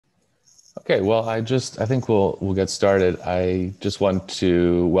Okay, well, I think we'll get started. I just want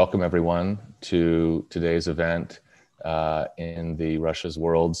to welcome everyone to today's event in the Russia's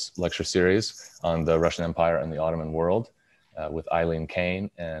Worlds lecture series on the Russian Empire and the Ottoman world with Eileen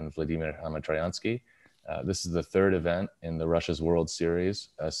Kane and Vladimir Hamed-Troyansky. This is the third event in the Russia's World series,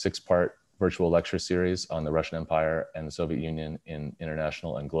 a six-part virtual lecture series on the Russian Empire and the Soviet Union in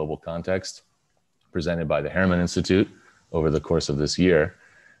international and global context, presented by the Harriman Institute over the course of this year.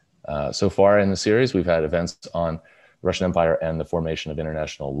 So far in the series, we've had events on Russian Empire and the formation of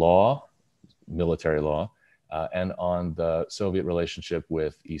international law, military law, and on the Soviet relationship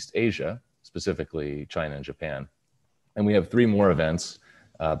with East Asia, specifically China and Japan. And we have three more events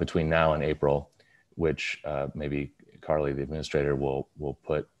between now and April, which maybe Carly, the administrator, will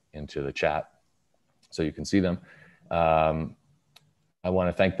put into the chat so you can see them. I want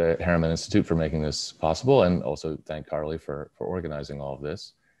to thank the Harriman Institute for making this possible, and also thank Carly for organizing all of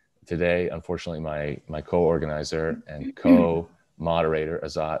this. Today, unfortunately, my co-organizer and co-moderator,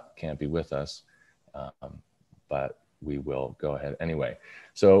 Azat, can't be with us, but we will go ahead anyway.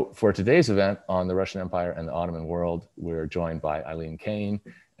 So for today's event on the Russian Empire and the Ottoman world, we're joined by Eileen Kane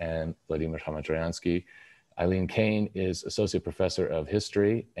and Vladimir Hamed-Troyansky. Eileen Kane is Associate Professor of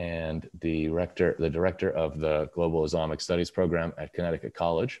History and the Director of the Global Islamic Studies Program at Connecticut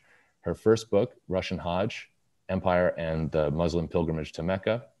College. Her first book, Russian Hajj, Empire and the Muslim Pilgrimage to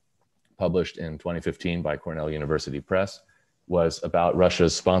Mecca, published in 2015 by Cornell University Press, was about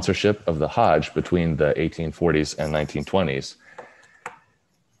Russia's sponsorship of the Hajj between the 1840s and 1920s.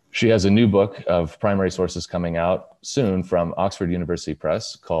 She has a new book of primary sources coming out soon from Oxford University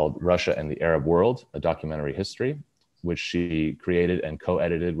Press called Russia and the Arab World, a Documentary History, which she created and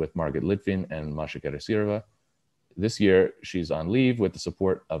co-edited with Margaret Litvin and Masha Gerasirova. This year, she's on leave with the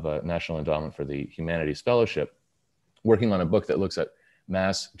support of a National Endowment for the Humanities Fellowship, working on a book that looks at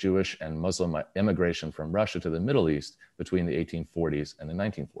mass Jewish and Muslim immigration from Russia to the Middle East between the 1840s and the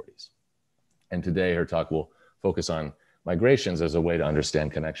 1940s. And today her talk will focus on migrations as a way to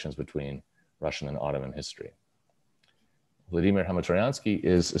understand connections between Russian and Ottoman history. Vladimir Hamed-Troyansky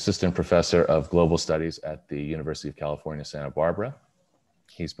is Assistant Professor of Global Studies at the University of California, Santa Barbara.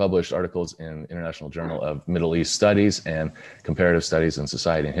 He's published articles in International Journal of Middle East Studies and Comparative Studies in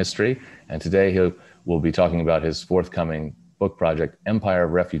Society and History. And today he will be talking about his forthcoming book project, Empire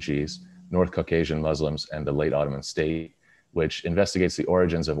of Refugees, North Caucasian Muslims and the Late Ottoman State, which investigates the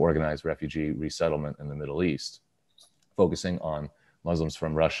origins of organized refugee resettlement in the Middle East, focusing on Muslims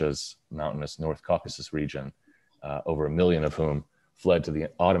from Russia's mountainous North Caucasus region, over 1 million of whom fled to the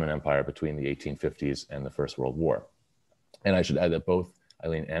Ottoman Empire between the 1850s and the First World War. And I should add that both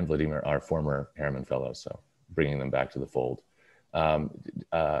Eileen and Vladimir are former Harriman Fellows, so bringing them back to the fold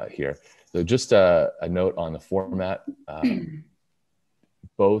here. So just a note on the format.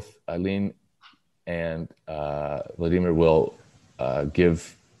 Both Eileen and Vladimir will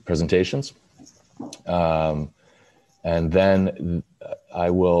give presentations. And then I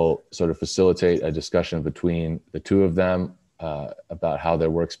will sort of facilitate a discussion between the two of them about how their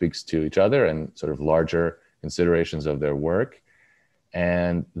work speaks to each other and sort of larger considerations of their work.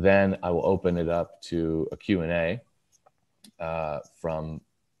 And then I will open it up to a Q&A from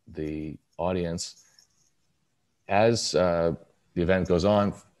the audience. As the event goes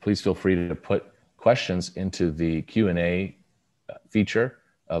on, please feel free to put questions into the Q&A feature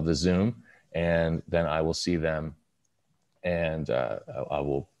of the Zoom, and then I will see them and I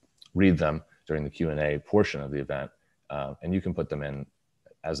will read them during the Q&A portion of the event. And you can put them in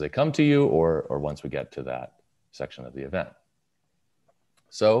as they come to you or once we get to that section of the event.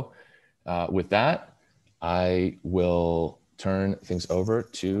 So with that, I will turn things over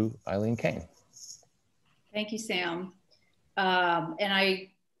to Eileen Kane. Thank you, Sam. We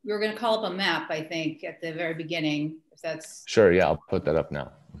were going to call up a map, I think, at the very beginning, if that's... Sure, yeah, I'll put that up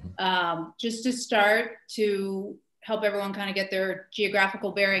now. Just to start, to help everyone kind of get their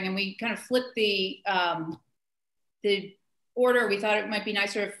geographical bearing, and we kind of flipped the order. We thought it might be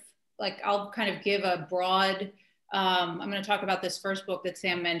nicer if, like, I'll kind of give a broad, I'm going to talk about this first book that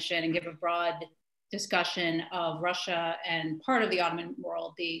Sam mentioned and give a broad discussion of Russia and part of the Ottoman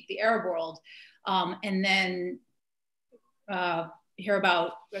world, the Arab world, and then hear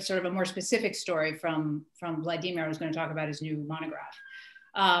about sort of a more specific story from Vladimir, who's going to talk about his new monograph.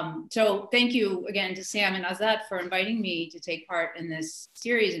 So thank you again to Sam and Azat for inviting me to take part in this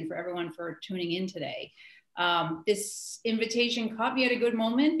series and for everyone for tuning in today. This invitation caught me at a good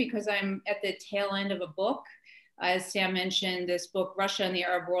moment because I'm at the tail end of a book. As Sam mentioned, this book, Russia and the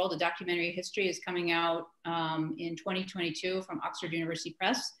Arab World, a Documentary History, is coming out in 2022 from Oxford University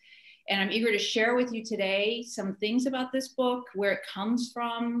Press. And I'm eager to share with you today some things about this book, where it comes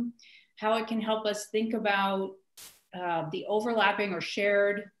from, how it can help us think about the overlapping or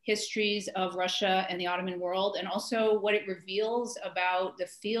shared histories of Russia and the Ottoman world, and also what it reveals about the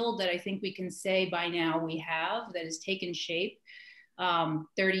field that I think we can say by now we have, that has taken shape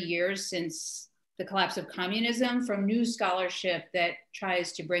 30 years since the collapse of communism, from new scholarship that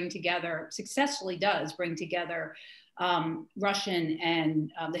tries to bring together, successfully does bring together Russian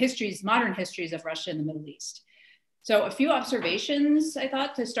and the histories, modern histories of Russia and the Middle East. So a few observations, I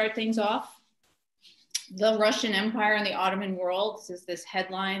thought, to start things off. The Russian Empire and the Ottoman world, this is this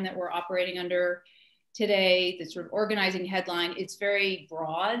headline that we're operating under today, this sort of organizing headline. It's very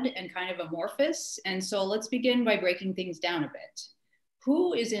broad and kind of amorphous. And so let's begin by breaking things down a bit.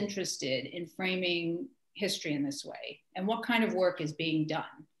 Who is interested in framing history in this way? And what kind of work is being done?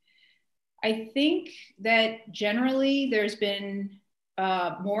 I think that generally there's been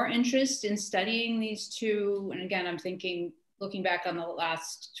more interest in studying these two, and again, I'm thinking, looking back on the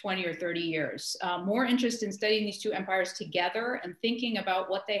last 20 or 30 years, more interest in studying these two empires together and thinking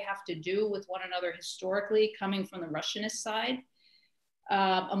about what they have to do with one another historically, coming from the Russianist side,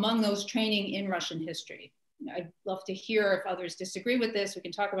 among those training in Russian history. I'd love to hear if others disagree with this. We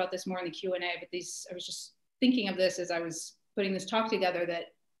can talk about this more in the Q&A, but I was just thinking of this as I was putting this talk together,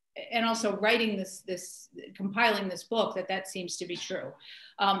 that, and also writing compiling this book, that seems to be true.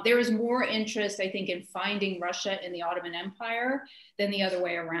 There is more interest, I think, in finding Russia in the Ottoman Empire than the other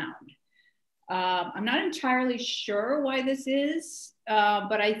way around. I'm not entirely sure why this is,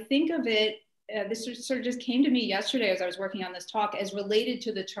 but I think of it, this sort of just came to me yesterday as I was working on this talk, as related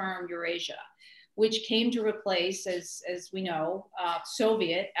to the term Eurasia, which came to replace, as we know,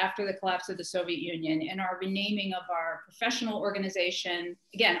 Soviet after the collapse of the Soviet Union, and our renaming of our professional organization,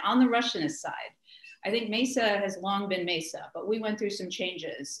 again, on the Russianist side. I think MESA has long been MESA, but we went through some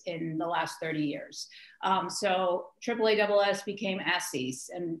changes in the last 30 years. So AAASS became ASSIS,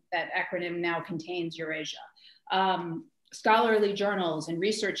 and that acronym now contains Eurasia. Scholarly journals and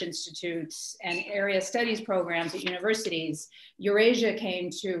research institutes and area studies programs at universities, Eurasia came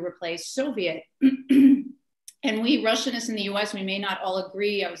to replace Soviet. And we Russianists in the US, we may not all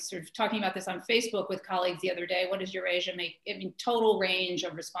agree. I was sort of talking about this on Facebook with colleagues the other day. What does Eurasia make? I mean, total range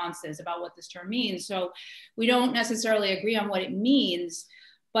of responses about what this term means. So we don't necessarily agree on what it means,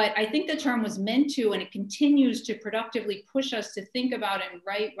 but I think the term was meant to, and it continues to productively push us to think about and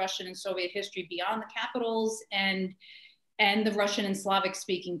write Russian and Soviet history beyond the capitals and the Russian and Slavic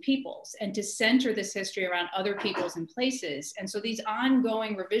speaking peoples, and to center this history around other peoples and places. And so these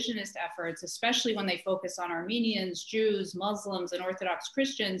ongoing revisionist efforts, especially when they focus on Armenians, Jews, Muslims, and Orthodox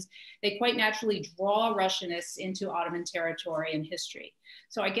Christians, they quite naturally draw Russianists into Ottoman territory and history.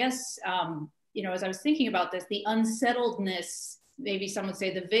 So I guess, as I was thinking about this, the unsettledness, maybe some would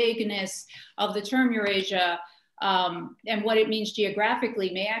say the vagueness of the term Eurasia, and what it means geographically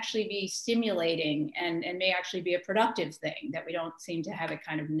may actually be stimulating and may actually be a productive thing, that we don't seem to have it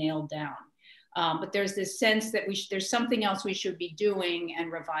kind of nailed down. But there's this sense that there's something else we should be doing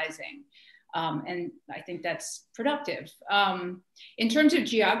and revising. And I think that's productive. In terms of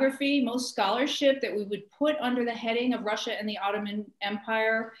geography, most scholarship that we would put under the heading of Russia and the Ottoman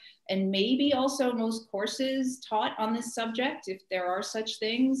Empire, and maybe also most courses taught on this subject, if there are such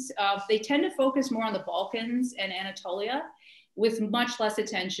things, they tend to focus more on the Balkans and Anatolia, with much less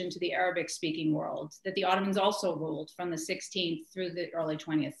attention to the Arabic-speaking world that the Ottomans also ruled from the 16th through the early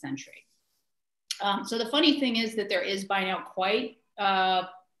 20th century. So the funny thing is that there is by now quite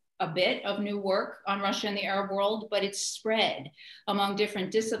a bit of new work on Russia and the Arab world, but it's spread among different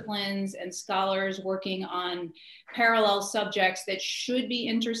disciplines and scholars working on parallel subjects that should be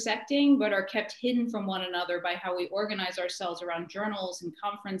intersecting, but are kept hidden from one another by how we organize ourselves around journals and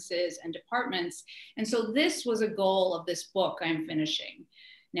conferences and departments. And so this was a goal of this book I'm finishing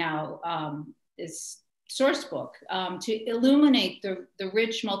now, this source book, to illuminate the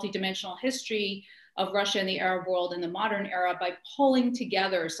rich multidimensional history of Russia and the Arab world in the modern era by pulling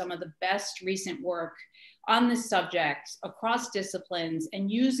together some of the best recent work on this subject across disciplines and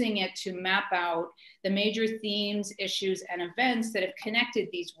using it to map out the major themes, issues, and events that have connected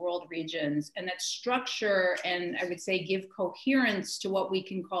these world regions, and that structure and, I would say, give coherence to what we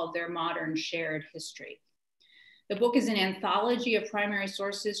can call their modern shared history. The book is an anthology of primary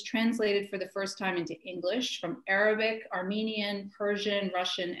sources translated for the first time into English from Arabic, Armenian, Persian,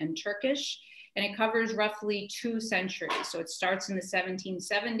 Russian, and Turkish. And it covers roughly 2 centuries. So it starts in the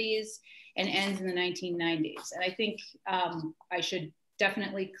 1770s and ends in the 1990s. And I think I should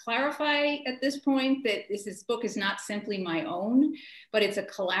definitely clarify at this point that this book is not simply my own, but it's a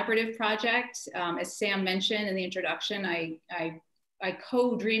collaborative project. As Sam mentioned in the introduction, I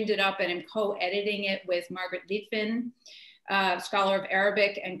co-dreamed it up and am co-editing it with Margaret Litvin. scholar of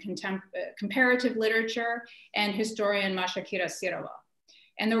Arabic and comparative literature, and historian Mashakira Sirova.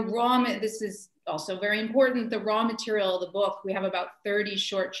 And this is also very important, the raw material of the book, we have about 30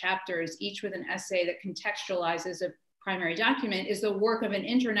 short chapters, each with an essay that contextualizes a primary document, is the work of an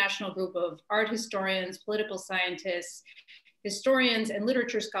international group of art historians, political scientists, historians, and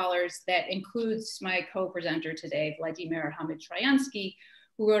literature scholars that includes my co-presenter today, Vladimir Hamed-Troyansky,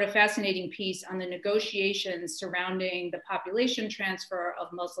 who wrote a fascinating piece on the negotiations surrounding the population transfer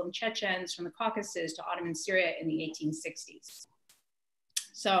of Muslim Chechens from the Caucasus to Ottoman Syria in the 1860s.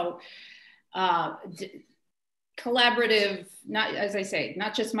 So collaborative, not, as I say,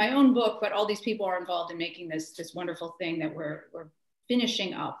 not just my own book, but all these people are involved in making this wonderful thing that we're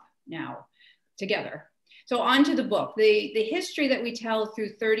finishing up now together. So on to the book. The history that we tell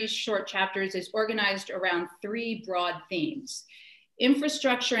through 30 short chapters is organized around 3 broad themes: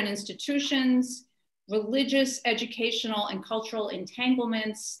 infrastructure and institutions, religious, educational, and cultural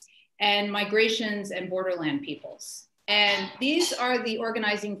entanglements, and migrations and borderland peoples. And these are the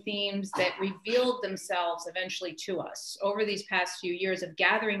organizing themes that revealed themselves eventually to us over these past few years of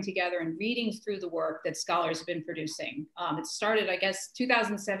gathering together and reading through the work that scholars have been producing. It started, I guess,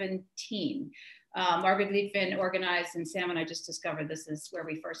 2017. Margaret Litvin organized, and Sam and I just discovered this is where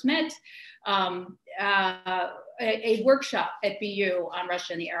we first met, a workshop at BU on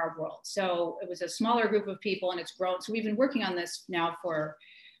Russia and the Arab world. So it was a smaller group of people and it's grown. So we've been working on this now for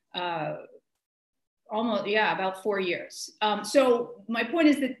about 4 years. So my point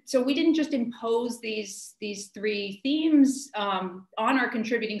is that, so we didn't just impose these 3 themes on our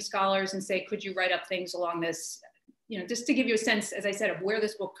contributing scholars and say, could you write up things along this, just to give you a sense, as I said, of where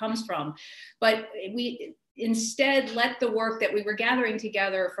this book comes from. But we instead let the work that we were gathering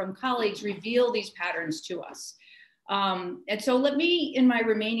together from colleagues reveal these patterns to us. And so let me, in my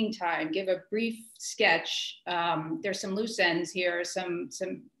remaining time, give a brief sketch. There's some loose ends here, some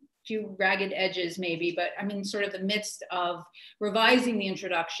few ragged edges maybe, but I'm in sort of the midst of revising the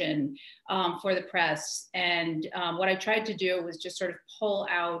introduction for the press. And what I tried to do was just sort of pull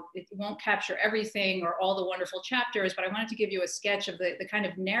out, it won't capture everything or all the wonderful chapters, but I wanted to give you a sketch of the kind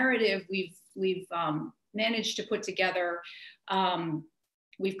of narrative we've managed to put together,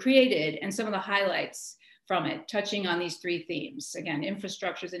 we've created, and some of the highlights from it, touching on these 3 themes. Again,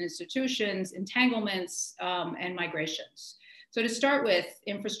 infrastructures and institutions, entanglements, and migrations. So to start with,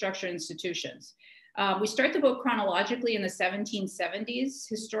 infrastructure institutions. We start the book chronologically in the 1770s.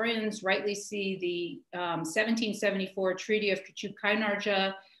 Historians rightly see the 1774 Treaty of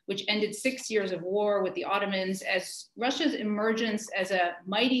Küçük-Kaynarca, which ended 6 years of war with the Ottomans, as Russia's emergence as a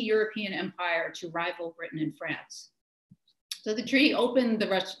mighty European empire to rival Britain and France. So the treaty opened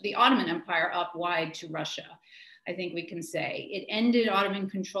the Ottoman Empire up wide to Russia, I think we can say. It ended Ottoman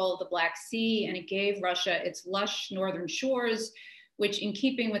control of the Black Sea, and it gave Russia its lush northern shores, which, in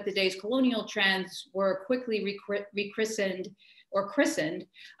keeping with the day's colonial trends, were quickly christened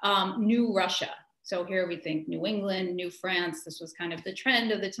New Russia. So here we think New England, New France. This was kind of the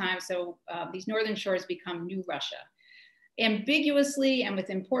trend of the time. So these northern shores become New Russia. Ambiguously and with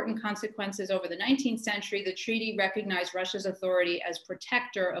important consequences over the 19th century, the treaty recognized Russia's authority as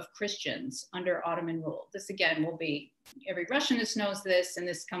protector of Christians under Ottoman rule. This again will be, every Russianist knows this, and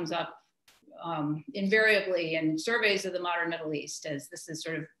this comes up invariably in surveys of the modern Middle East, as this is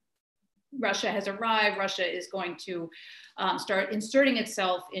sort of, Russia has arrived, Russia is going to start inserting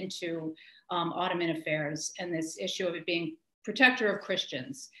itself into Ottoman affairs, and this issue of it being protector of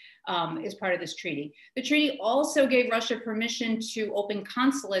Christians is part of this treaty. The treaty also gave Russia permission to open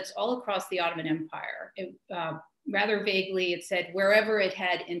consulates all across the Ottoman Empire. Rather vaguely, it said wherever it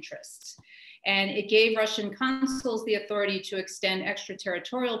had interests. And it gave Russian consuls the authority to extend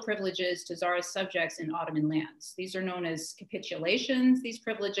extraterritorial privileges to Tsarist subjects in Ottoman lands. These are known as capitulations, these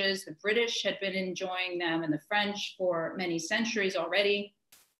privileges. The British had been enjoying them and the French for many centuries already.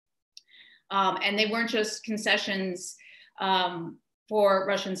 And they weren't just concessions for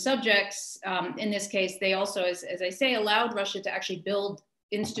Russian subjects. In this case, they also, as I say, allowed Russia to actually build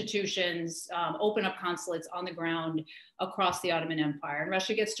institutions, open up consulates on the ground across the Ottoman Empire. And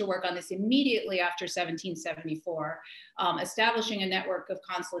Russia gets to work on this immediately after 1774, establishing a network of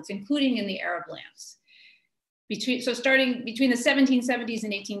consulates, including in the Arab lands. Starting between the 1770s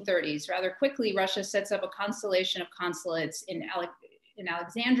and 1830s, rather quickly, Russia sets up a constellation of consulates in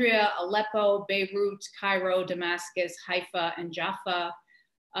Alexandria, Aleppo, Beirut, Cairo, Damascus, Haifa, and Jaffa,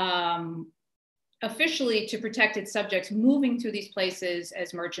 officially to protect its subjects moving through these places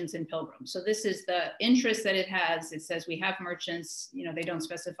as merchants and pilgrims. So this is the interest that it has. It says we have merchants, they don't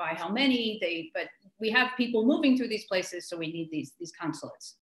specify how many, but we have people moving through these places, so we need these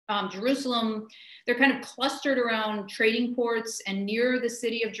consulates. Jerusalem, they're kind of clustered around trading ports and near the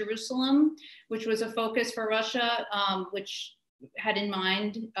city of Jerusalem, which was a focus for Russia, which had in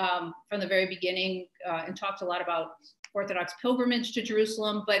mind from the very beginning and talked a lot about Orthodox pilgrimage to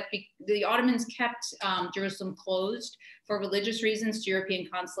Jerusalem, but the Ottomans kept Jerusalem closed for religious reasons to European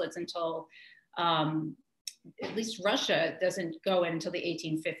consulates until at least Russia doesn't go in until the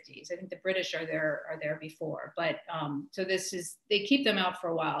 1850s. I think the British are there before, but so they keep them out for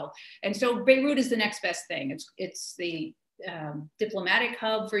a while. And so Beirut is the next best thing. It's the diplomatic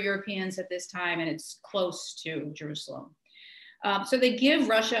hub for Europeans at this time, and it's close to Jerusalem. So they give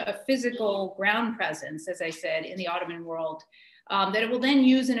Russia a physical ground presence, as I said, in the Ottoman world, that it will then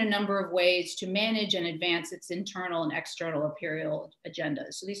use in a number of ways to manage and advance its internal and external imperial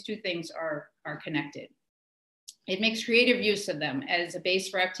agendas. So these two things are connected. It makes creative use of them as a base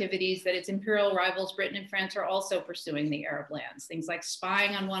for activities that its imperial rivals, Britain and France, are also pursuing in the Arab lands. Things like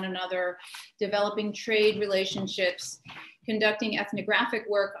spying on one another, developing trade relationships, conducting ethnographic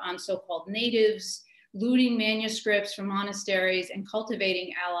work on so-called natives, looting manuscripts from monasteries, and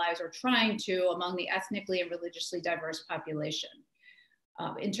cultivating allies, or trying to, among the ethnically and religiously diverse population.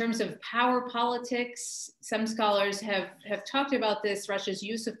 In terms of power politics, some scholars have talked about this, Russia's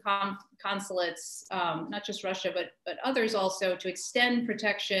use of consulates, not just Russia, but others also, to extend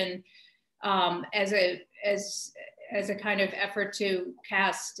protection as a kind of effort to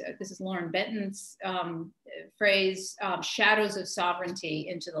cast, this is Lauren Benton's phrase, shadows of sovereignty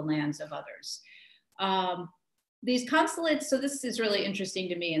into the lands of others. These consulates, so this is really interesting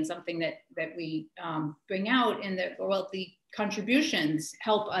to me and something that we bring out in the, well, the contributions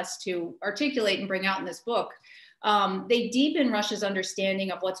help us to articulate and bring out in this book. They deepen Russia's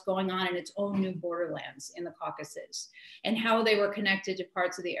understanding of what's going on in its own new borderlands in the Caucasus and how they were connected to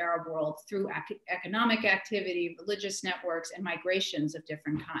parts of the Arab world through economic activity, religious networks, and migrations of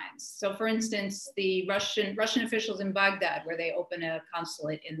different kinds. So for instance, the Russian officials in Baghdad, where they open a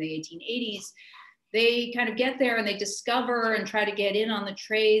consulate in the 1880s, they kind of get there and they discover and try to get in on the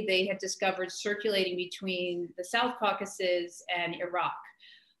trade they had discovered circulating between the South Caucasus and Iraq.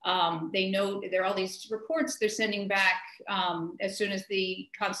 They know there are all these reports they're sending back as soon as the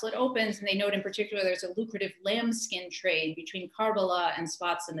consulate opens, and they note in particular there's a lucrative lambskin trade between Karbala and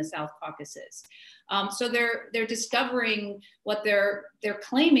spots in the South Caucasus. So they're discovering what they're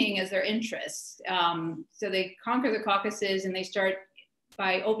claiming as their interests. So they conquer the Caucasus and they start,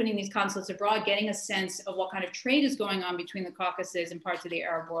 by opening these consulates abroad, getting a sense of what kind of trade is going on between the Caucasus and parts of the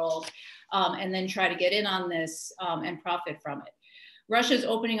Arab world, and then try to get in on this and profit from it. Russia's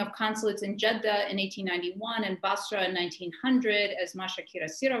opening of consulates in Jeddah in 1891 and Basra in 1900, as Masha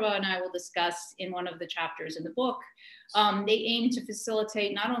Kirasirova and I will discuss in one of the chapters in the book, they aim to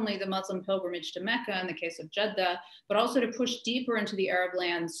facilitate not only the Muslim pilgrimage to Mecca in the case of Jeddah, but also to push deeper into the Arab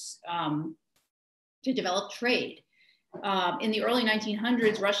lands to develop trade. In the early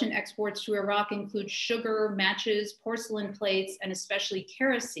 1900s, Russian exports to Iraq include sugar, matches, porcelain plates, and especially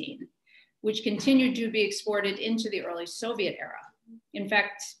kerosene, which continued to be exported into the early Soviet era. In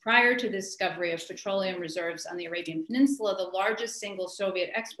fact, prior to the discovery of petroleum reserves on the Arabian Peninsula, the largest single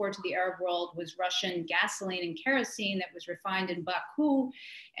Soviet export to the Arab world was Russian gasoline and kerosene that was refined in Baku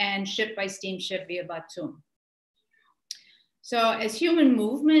and shipped by steamship via Batum. So as human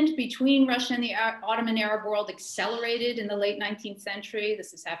movement between Russia and the Ottoman Arab world accelerated in the late 19th century,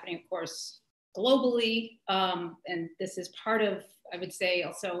 this is happening, of course, globally. And this is part of, I would say,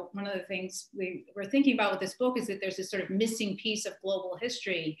 also one of the things we're thinking about with this book is that there's this sort of missing piece of global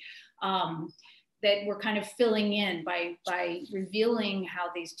history that we're kind of filling in by revealing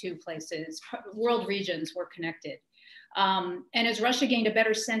how these two places, world regions, were connected. And as Russia gained a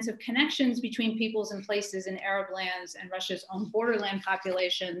better sense of connections between peoples and places in Arab lands and Russia's own borderland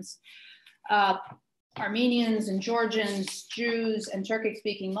populations, Armenians and Georgians, Jews and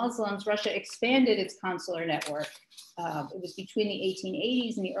Turkic-speaking Muslims, Russia expanded its consular network. It was between the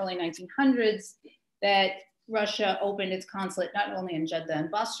 1880s and the early 1900s that Russia opened its consulate not only in Jeddah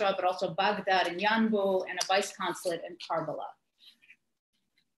and Basra, but also Baghdad and Yanbu, and a vice consulate in Karbala.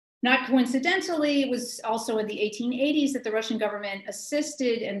 Not coincidentally, it was also in the 1880s that the Russian government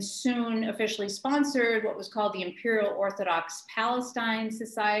assisted and soon officially sponsored what was called the Imperial Orthodox Palestine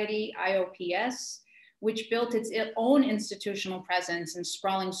Society, IOPS, which built its own institutional presence and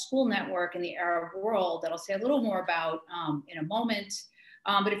sprawling school network in the Arab world that I'll say a little more about in a moment.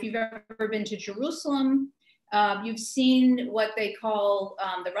 But if you've ever been to Jerusalem, you've seen what they call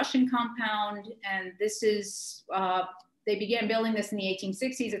the Russian compound, and this is they began building this in the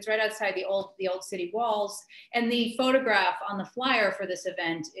 1860s. It's right outside the old city walls. And the photograph on the flyer for this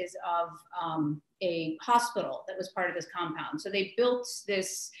event is of a hospital that was part of this compound. So they built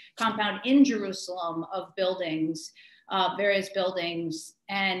this compound in Jerusalem of buildings, various buildings.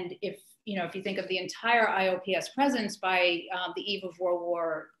 And if you think of the entire IOPS presence by the eve of World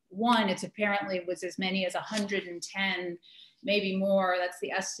War I, it's apparently was as many as 110, maybe more. That's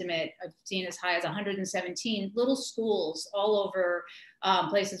the estimate. I've seen as high as 117 little schools all over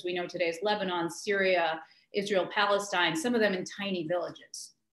places we know today as Lebanon, Syria, Israel, Palestine, some of them in tiny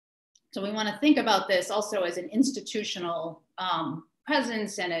villages. So we want to think about this also as an institutional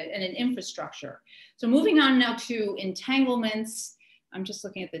presence and an infrastructure. So moving on now to entanglements. I'm just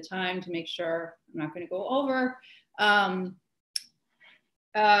looking at the time to make sure I'm not going to go over.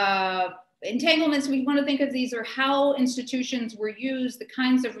 Entanglements, we want to think of these are how institutions were used, the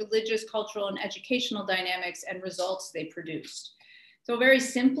kinds of religious, cultural, and educational dynamics and results they produced. So very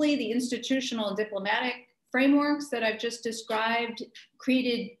simply, the institutional and diplomatic frameworks that I've just described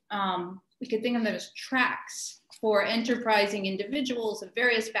created, we could think of them as tracks for enterprising individuals of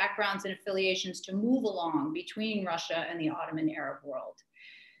various backgrounds and affiliations to move along between Russia and the Ottoman Arab world.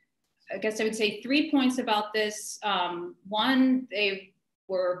 I guess I would say 3 points about this. One,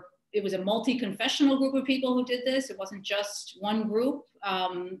 it was a multi-confessional group of people who did this. It wasn't just one group.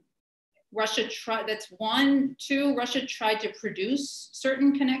 Russia tried, that's one. Two, Russia tried to produce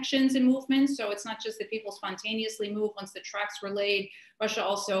certain connections and movements. So it's not just that people spontaneously move once the tracks were laid. Russia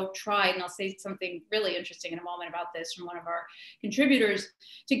also tried, and I'll say something really interesting in a moment about this from one of our contributors,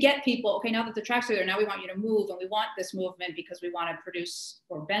 to get people, okay, now that the tracks are there, now we want you to move, and we want this movement because we want to produce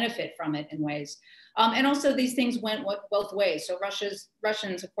or benefit from it in ways. And also these things went both ways. So Russians,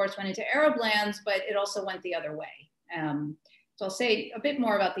 of course, went into Arab lands, but it also went the other way. So I'll say a bit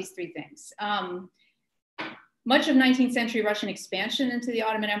more about these three things. Much of 19th century Russian expansion into the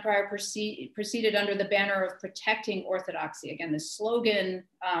Ottoman Empire proceeded under the banner of protecting orthodoxy. Again, this slogan,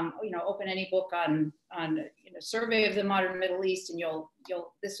 open any book on survey of the modern Middle East, and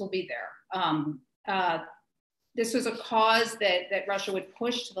this will be there. This was a cause that Russia would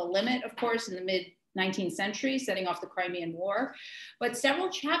push to the limit, of course, in the mid 19th century, setting off the Crimean War. But several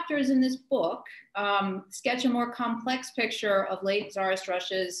chapters in this book sketch a more complex picture of late Tsarist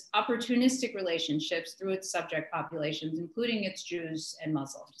Russia's opportunistic relationships through its subject populations, including its Jews and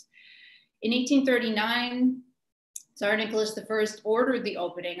Muslims. In 1839, Tsar Nicholas I ordered the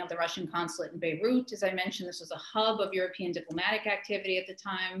opening of the Russian consulate in Beirut. As I mentioned, this was a hub of European diplomatic activity at the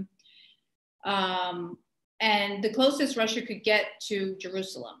time. And the closest Russia could get to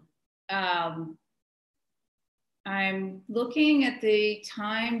Jerusalem. I'm looking at the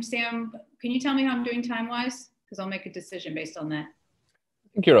time. Sam, can you tell me how I'm doing time-wise? Because I'll make a decision based on that. I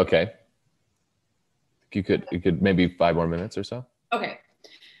think you're okay. You could maybe 5 more minutes or so. Okay.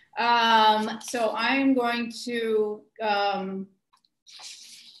 So I'm going to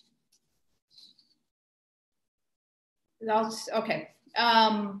okay.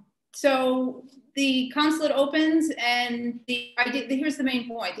 So the consulate opens, and here's the main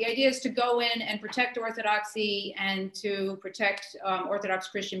point. The idea is to go in and protect orthodoxy and to protect Orthodox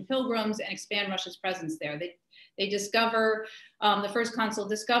Christian pilgrims and expand Russia's presence there. They discover, the first consul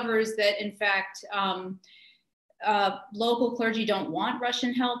discovers that in fact, local clergy don't want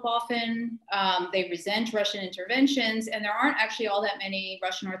Russian help often. They resent Russian interventions, and there aren't actually all that many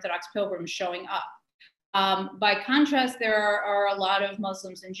Russian Orthodox pilgrims showing up. By contrast, there are a lot of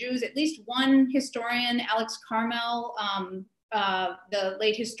Muslims and Jews. At least one historian, Alex Carmel, the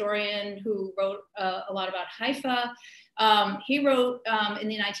late historian who wrote a lot about Haifa, he wrote in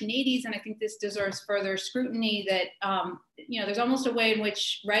the 1980s, and I think this deserves further scrutiny, that there's almost a way in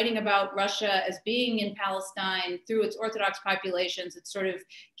which writing about Russia as being in Palestine through its Orthodox populations, it's sort of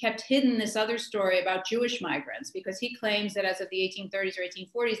kept hidden this other story about Jewish migrants, because he claims that as of the 1830s or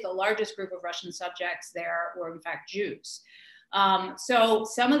 1840s, the largest group of Russian subjects there were in fact Jews. So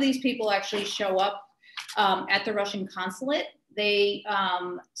some of these people actually show up at the Russian consulate. They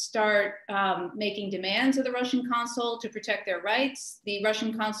start making demands of the Russian consul to protect their rights. The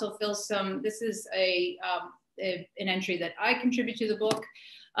Russian consul feels this is an entry that I contribute to the book.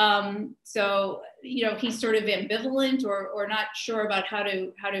 So, he's sort of ambivalent or not sure about how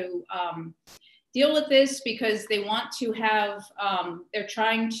to deal with this, because they want to have, they're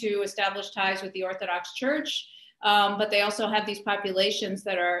trying to establish ties with the Orthodox Church. But they also have these populations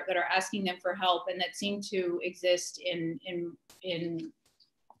that are asking them for help, and that seem to exist in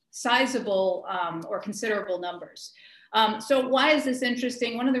sizable or considerable numbers. So why is this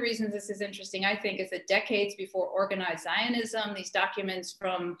interesting? One of the reasons this is interesting, I think, is that decades before organized Zionism, these documents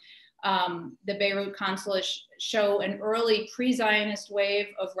from the Beirut consulate show an early pre-Zionist wave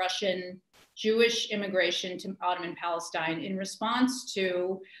of Russian Jewish immigration to Ottoman Palestine in response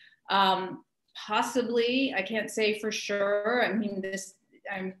to possibly, I can't say for sure, I mean,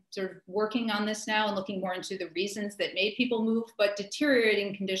 I'm sort of working on this now and looking more into the reasons that made people move, but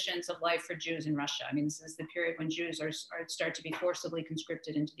deteriorating conditions of life for Jews in Russia. I mean, this is the period when Jews start to be forcibly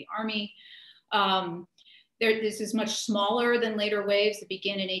conscripted into the army. This is much smaller than later waves that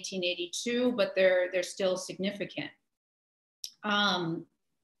begin in 1882, but they're still significant. And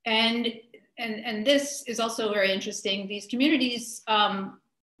this is also very interesting. These communities,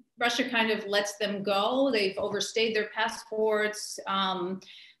 Russia kind of lets them go. They've overstayed their passports.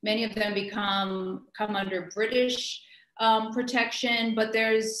 Many of them come under British protection, but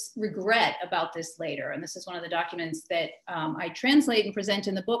there's regret about this later. And this is one of the documents that I translate and present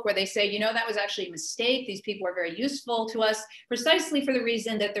in the book, where they say, you know, that was actually a mistake. These people are very useful to us, precisely for the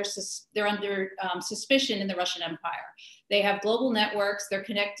reason that they're under suspicion in the Russian Empire. They have global networks. They're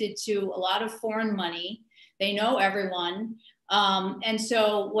connected to a lot of foreign money. They know everyone. And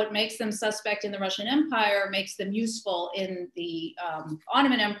so what makes them suspect in the Russian Empire makes them useful in the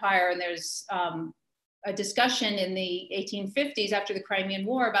Ottoman Empire. And there's a discussion in the 1850s after the Crimean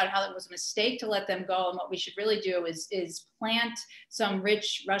War about how it was a mistake to let them go. And what we should really do is plant some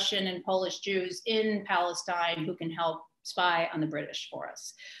rich Russian and Polish Jews in Palestine who can help spy on the British for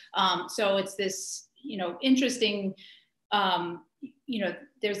us. So it's this, you know, interesting, you know,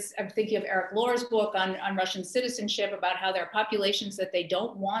 I'm thinking of Eric Lohr's book on Russian citizenship, about how there are populations that they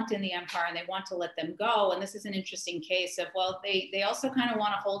don't want in the empire and they want to let them go. And this is an interesting case of, well, they also kind of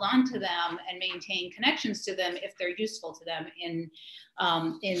want to hold on to them and maintain connections to them if they're useful to them in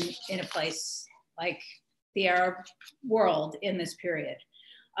a place like the Arab world in this period.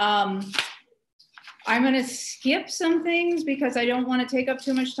 I'm going to skip some things because I don't want to take up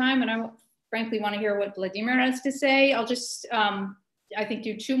too much time, and I frankly want to hear what Vladimir has to say. I'll just, I think,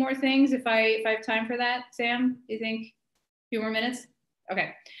 do two more things if I have time for that. Sam, do you think a few more minutes?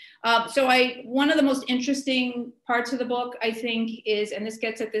 Okay. So one of the most interesting parts of the book, I think, is, and this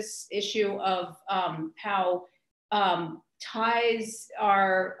gets at this issue of how ties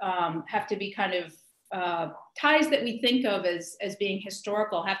have to be kind of, ties that we think of as being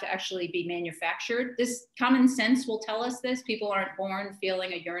historical have to actually be manufactured. This common sense will tell us this. People aren't born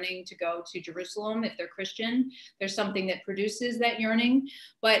feeling a yearning to go to Jerusalem if they're Christian. There's something that produces that yearning.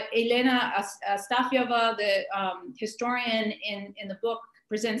 But Elena Astafyeva, the historian in the book,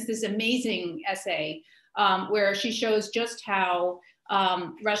 presents this amazing essay where she shows just how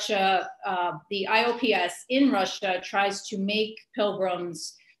Russia, the IOPS in Russia, tries to make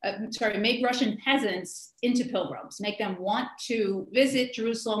make Russian peasants into pilgrims, make them want to visit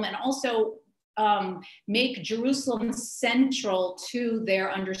Jerusalem, and also make Jerusalem central to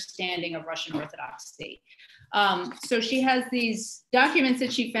their understanding of Russian Orthodoxy. So she has these documents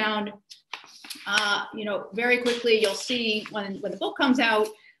that she found, you know, very quickly. You'll see when the book comes out,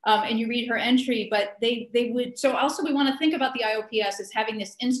 and you read her entry, but they would, so also we want to think about the IOPS as having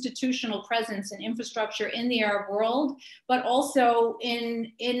this institutional presence and infrastructure in the Arab world, but also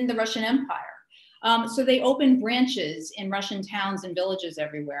in the Russian Empire. So they open branches in Russian towns and villages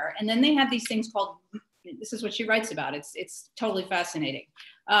everywhere. And then they have these things called, this is what she writes about, it's totally fascinating,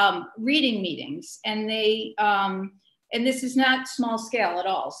 reading meetings. And and this is not small scale at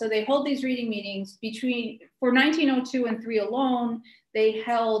all. So they hold these reading meetings for 1902 and 3 alone. They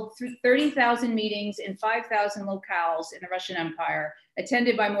held 30,000 meetings in 5,000 locales in the Russian Empire,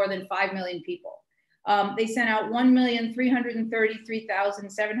 attended by more than 5 million people. They sent out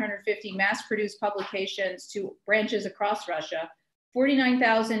 1,333,750 mass-produced publications to branches across Russia,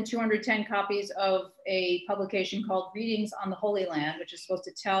 49,210 copies of a publication called Readings on the Holy Land, which is supposed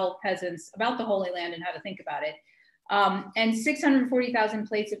to tell peasants about the Holy Land and how to think about it, and 640,000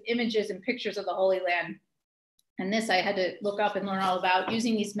 plates of images and pictures of the Holy Land. And this I had to look up and learn all about,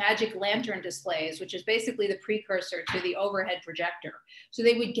 using these magic lantern displays, which is basically the precursor to the overhead projector. So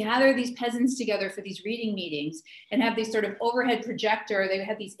they would gather these peasants together for these reading meetings and have these sort of overhead projector. They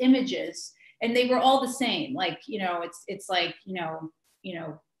had these images, and they were all the same. Like, you know, it's like, you know,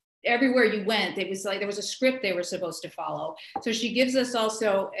 everywhere you went, it was like there was a script they were supposed to follow. So she gives us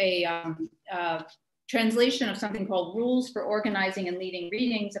also a translation of something called Rules for Organizing and Leading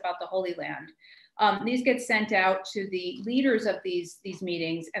Readings about the Holy Land. These get sent out to the leaders of these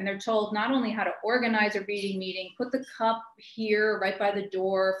meetings, and they're told not only how to organize a reading meeting, put the cup here right by the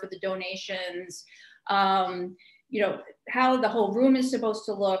door for the donations, you know, how the whole room is supposed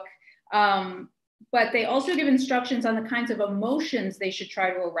to look, but they also give instructions on the kinds of emotions they should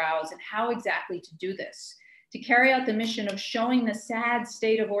try to arouse and how exactly to do this. to carry out the mission of showing the sad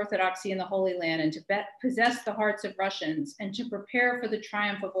state of orthodoxy in the Holy Land and to possess the hearts of Russians and to prepare for the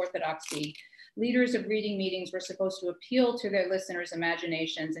triumph of orthodoxy. Leaders of reading meetings were supposed to appeal to their listeners'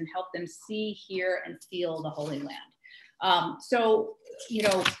 imaginations and help them see, hear, and feel the Holy Land. So, you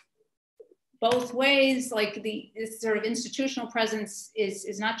know, both ways, like this sort of institutional presence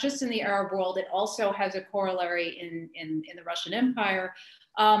is not just in the Arab world, it also has a corollary in the Russian Empire.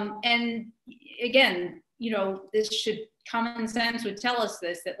 And again, you know, common sense would tell us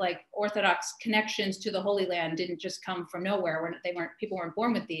this, that like Orthodox connections to the Holy Land didn't just come from nowhere. People weren't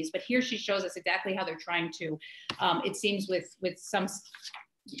born with these, but here she shows us exactly how they're trying to, it seems with some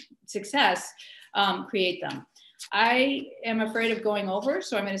success, create them. I am afraid of going over,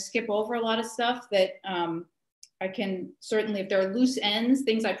 so I'm going to skip over a lot of stuff that I can certainly, if there are loose ends,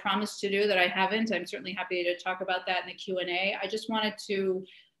 things I promised to do that I haven't, I'm certainly happy to talk about that in the Q&A. I just wanted to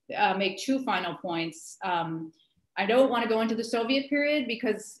make two final points. I don't want to go into the Soviet period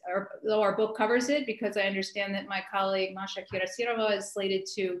though our book covers it, because I understand that my colleague Masha Kirasirova is slated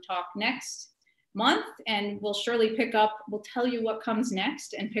to talk next month, and we'll surely we'll tell you what comes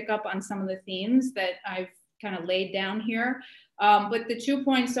next and pick up on some of the themes that I've kind of laid down here. But the 2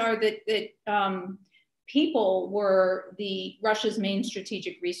 points are that people were Russia's main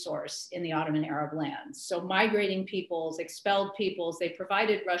strategic resource in the Ottoman Arab lands. So migrating peoples, expelled peoples, they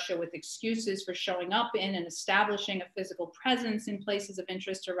provided Russia with excuses for showing up in and establishing a physical presence in places of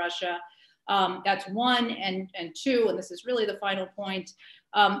interest to Russia. That's one, and two, and this is really the final point,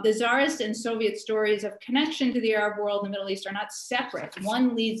 the Tsarist and Soviet stories of connection to the Arab world and the Middle East are not separate.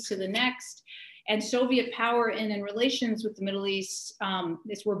 One leads to the next. And Soviet power and relations with the Middle East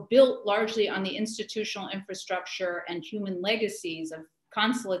were built largely on the institutional infrastructure and human legacies of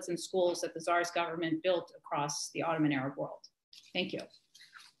consulates and schools that the Tsar's government built across the Ottoman Arab world. Thank you.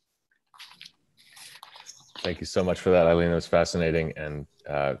 Thank you so much for that, Eileen. It was fascinating, and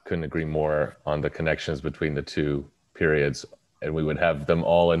couldn't agree more on the connections between the two periods. And we would have them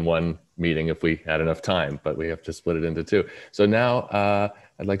all in one meeting if we had enough time, but we have to split it into two. So now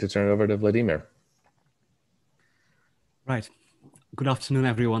I'd like to turn it over to Vladimir. Right. Good afternoon,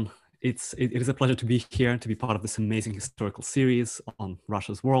 everyone. It is a pleasure to be here, to be part of this amazing historical series on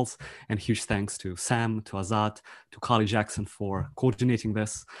Russia's worlds. And huge thanks to Sam, to Azad, to Carly Jackson for coordinating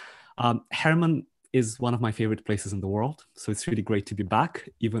this. Herman is one of my favorite places in the world, so it's really great to be back,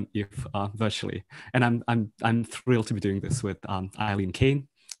 even if virtually. And I'm thrilled to be doing this with Eileen Kane.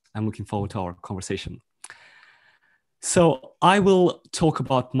 I'm looking forward to our conversation. So I will talk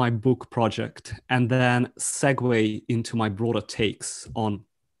about my book project and then segue into my broader takes on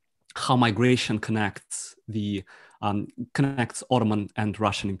how migration connects Ottoman and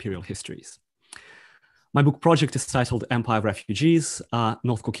Russian imperial histories. My book project is titled Empire of Refugees,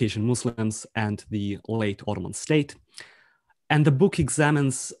 North Caucasian Muslims and the Late Ottoman State. And the book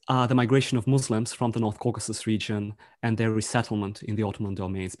examines the migration of Muslims from the North Caucasus region and their resettlement in the Ottoman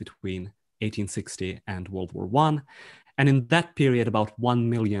domains between 1860 and World War I. And in that period, about 1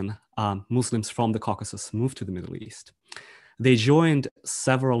 million Muslims from the Caucasus moved to the Middle East. They joined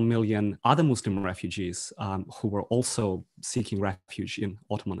several million other Muslim refugees who were also seeking refuge in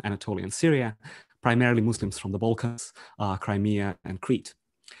Ottoman Anatolia and Syria, primarily Muslims from the Balkans, Crimea, and Crete.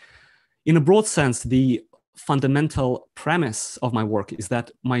 In a broad sense, the fundamental premise of my work is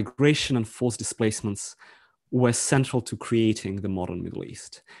that migration and forced displacements were central to creating the modern Middle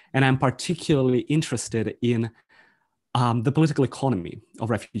East. And I'm particularly interested in the political economy of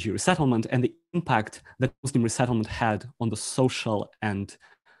refugee resettlement and the impact that Muslim resettlement had on the social and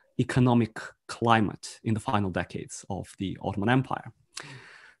economic climate in the final decades of the Ottoman Empire.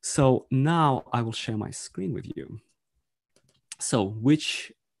 So now I will share my screen with you. So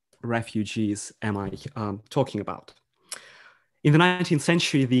which refugees am I talking about? In the 19th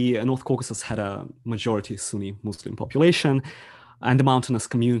century, the North Caucasus had a majority Sunni Muslim population, and the mountainous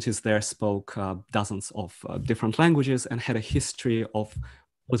communities there spoke dozens of different languages and had a history of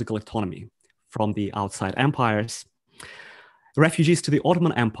political autonomy from the outside empires. Refugees to the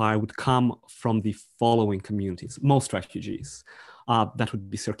Ottoman Empire would come from the following communities, most refugees. That would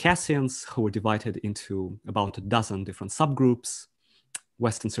be Circassians, who were divided into about a dozen different subgroups.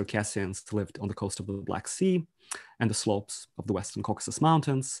 Western Circassians lived on the coast of the Black Sea and the slopes of the Western Caucasus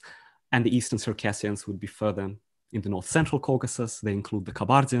Mountains, and the Eastern Circassians would be further in the North Central Caucasus. They include the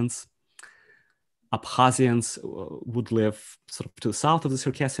Kabardians. Abkhazians would live sort of to the south of the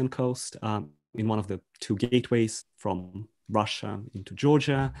Circassian coast in one of the two gateways from Russia into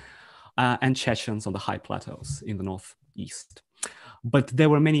Georgia, and Chechens on the high plateaus in the northeast. But there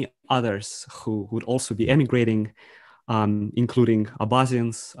were many others who would also be emigrating. including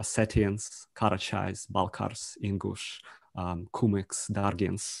Abhazians, Ossetians, Karachais, Balkars, Ingush, Kumyks,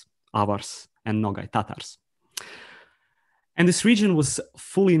 Dargins, Avars, and Nogai Tatars. And this region was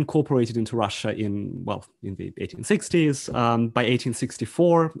fully incorporated into Russia in the 1860s. By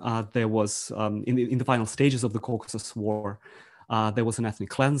 1864, there was, in the final stages of the Caucasus War, there was an ethnic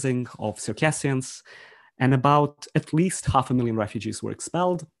cleansing of Circassians, and at least 500,000 refugees were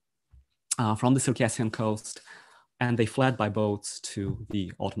expelled from the Circassian coast, and they fled by boats to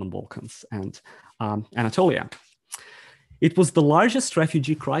the Ottoman Balkans and Anatolia. It was the largest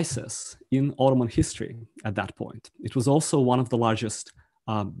refugee crisis in Ottoman history at that point. It was also one of the largest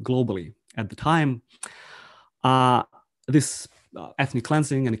globally at the time. This ethnic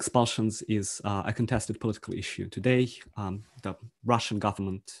cleansing and expulsions is a contested political issue today. The Russian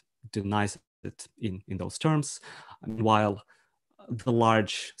government denies it in those terms, while the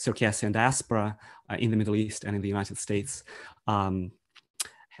large Circassian diaspora in the Middle East and in the United States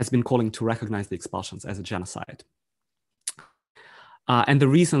has been calling to recognize the expulsions as a genocide. And the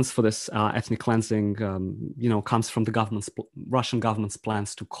reasons for this ethnic cleansing, comes from the Russian government's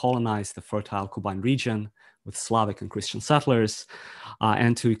plans to colonize the fertile Kuban region with Slavic and Christian settlers,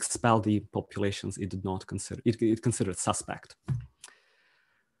 and to expel the populations it did not consider, it considered suspect.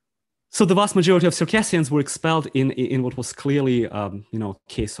 So the vast majority of Circassians were expelled in what was clearly, a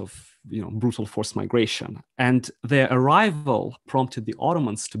case of, brutal forced migration. And their arrival prompted the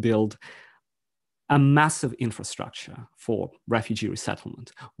Ottomans to build a massive infrastructure for refugee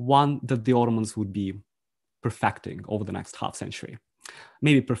resettlement, one that the Ottomans would be perfecting over the next half century.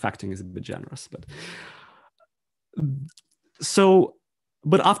 Maybe perfecting is a bit generous,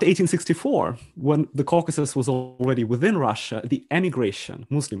 but after 1864, when the Caucasus was already within Russia, the emigration,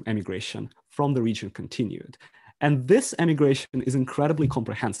 Muslim emigration from the region continued. And this emigration is incredibly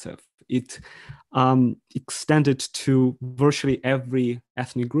comprehensive. It extended to virtually every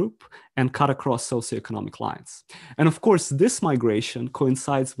ethnic group and cut across socioeconomic lines. And of course, this migration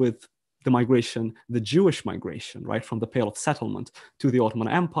coincides with the Jewish migration, right, from the Pale of Settlement to the Ottoman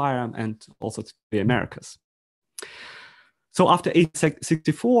Empire and also to the Americas. So after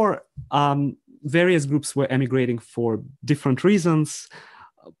 1864, various groups were emigrating for different reasons,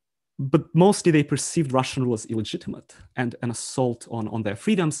 but mostly they perceived Russian rule as illegitimate and an assault on their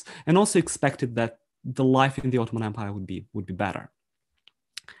freedoms, and also expected that the life in the Ottoman Empire would be better.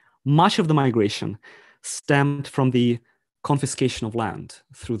 Much of the migration stemmed from the confiscation of land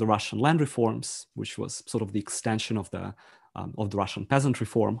through the Russian land reforms, which was sort of the extension of the Russian peasant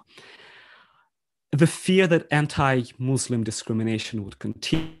reform. The fear that anti-Muslim discrimination would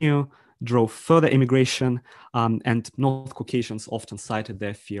continue drove further immigration, and North Caucasians often cited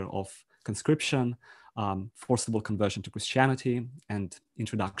their fear of conscription, forcible conversion to Christianity, and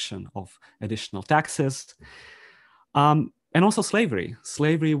introduction of additional taxes. And also slavery.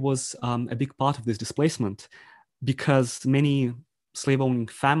 Slavery was a big part of this displacement because many slave-owning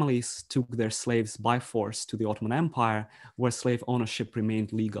families took their slaves by force to the Ottoman Empire, where slave ownership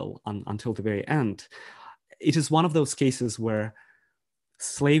remained legal until the very end. It is one of those cases where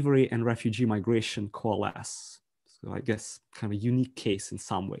slavery and refugee migration coalesce. So I guess kind of a unique case in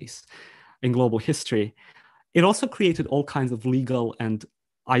some ways in global history. It also created all kinds of legal and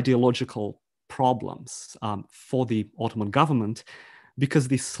ideological problems for the Ottoman government, because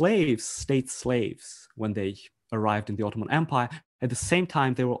the slaves stayed slaves when they arrived in the Ottoman Empire. At the same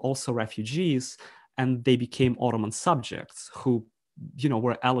time, they were also refugees, and they became Ottoman subjects who,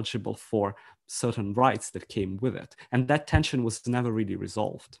 were eligible for certain rights that came with it. And that tension was never really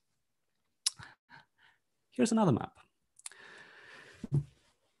resolved. Here's another map.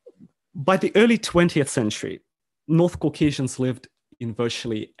 By the early 20th century, North Caucasians lived in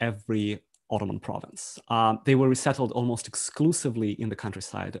virtually every Ottoman province. They were resettled almost exclusively in the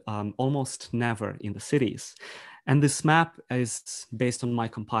countryside, almost never in the cities. And this map is based on my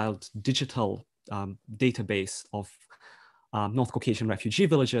compiled digital database of North Caucasian refugee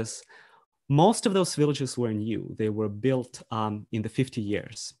villages. Most of those villages were new. They were built in the 50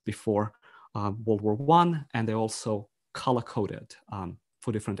 years before World War I, and they're also color-coded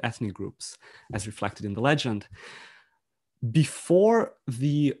for different ethnic groups, as reflected in the legend. Before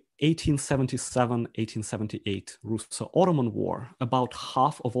the 1877-1878 Russo-Ottoman War, about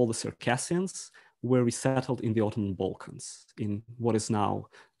half of all the Circassians were resettled in the Ottoman Balkans, in what is now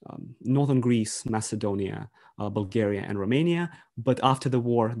northern Greece, Macedonia, Bulgaria, and Romania. But after the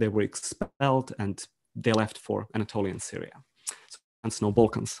war, they were expelled and they left for Anatolian Syria. So hence no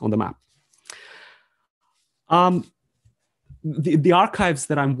Balkans on the map. The archives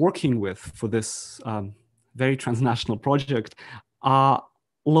that I'm working with for this very transnational project are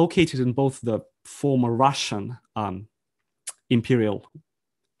located in both the former Russian imperial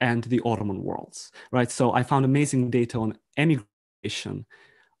and the Ottoman worlds, right? So I found amazing data on emigration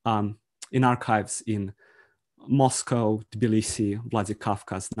in archives in Moscow, Tbilisi,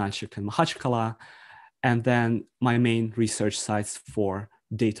 Vladikavkaz, Nalchik, and Makhachkala. And then my main research sites for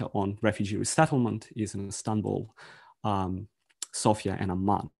data on refugee resettlement is in Istanbul, Sofia, and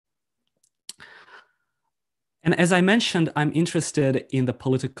Amman. And as I mentioned, I'm interested in the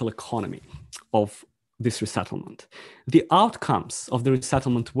political economy of this resettlement. The outcomes of the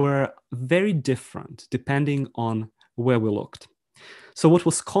resettlement were very different depending on where we looked. So what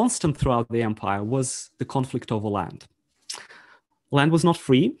was constant throughout the empire was the conflict over land. Land was not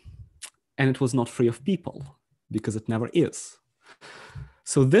free, and it was not free of people, because it never is.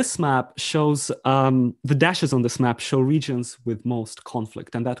 So this map shows, the dashes on this map show regions with most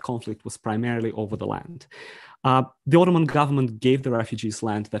conflict, and that conflict was primarily over the land. The Ottoman government gave the refugees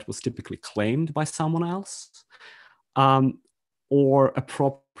land that was typically claimed by someone else, or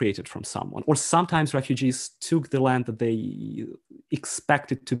appropriated from someone. Or sometimes refugees took the land that they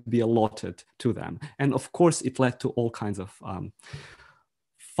expected to be allotted to them. And of course, it led to all kinds of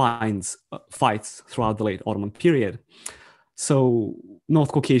fights throughout the late Ottoman period. So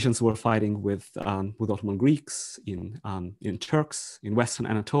North Caucasians were fighting with Ottoman Greeks, in Turks, in Western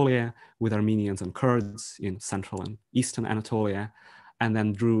Anatolia, with Armenians and Kurds in Central and Eastern Anatolia, and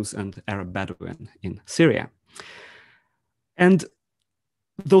then Druze and Arab Bedouin in Syria. And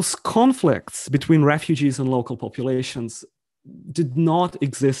those conflicts between refugees and local populations did not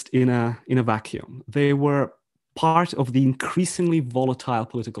exist in a vacuum. They were part of the increasingly volatile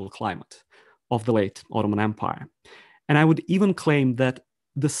political climate of the late Ottoman Empire. And I would even claim that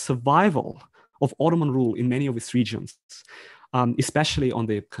the survival of Ottoman rule in many of its regions, especially on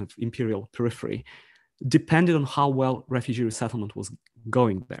the kind of imperial periphery, depended on how well refugee resettlement was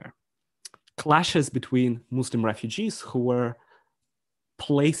going there. Clashes between Muslim refugees who were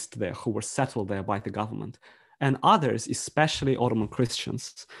placed there, who were settled there by the government, and others, especially Ottoman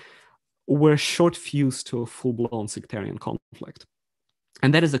Christians, were short-fused to a full-blown sectarian conflict.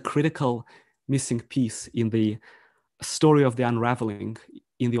 And that is a critical missing piece in the story of the unraveling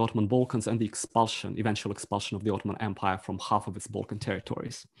in the Ottoman Balkans and the eventual expulsion of the Ottoman Empire from half of its Balkan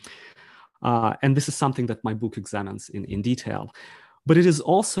territories. And this is something that my book examines in detail. But it is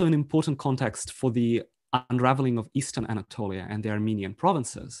also an important context for the unraveling of Eastern Anatolia and the Armenian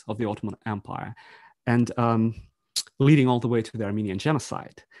provinces of the Ottoman Empire, and leading all the way to the Armenian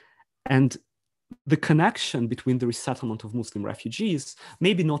genocide. And the connection between the resettlement of Muslim refugees,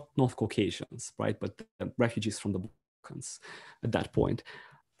 maybe not North Caucasians, right, but the refugees from the Balkans at that point,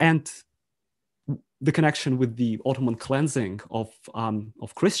 and the connection with the Ottoman cleansing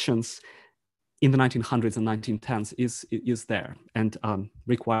of Christians in the 1900s and 1910s is there and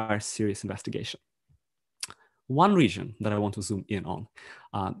requires serious investigation. One region that I want to zoom in on,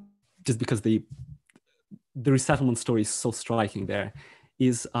 just because the resettlement story is so striking there,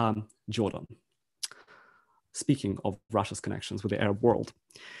 is Jordan. Speaking of Russia's connections with the Arab world.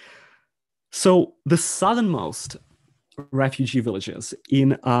 So the southernmost refugee villages in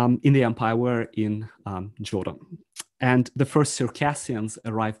the empire were in Jordan. And the first Circassians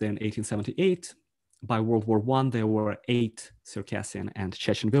arrived there in 1878. By World War I, there were 8 Circassian and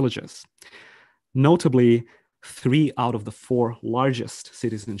Chechen villages. Notably, 3 out of the 4 largest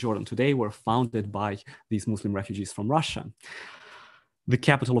cities in Jordan today were founded by these Muslim refugees from Russia. The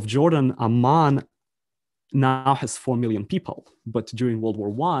capital of Jordan, Amman, now has 4 million people, but during World War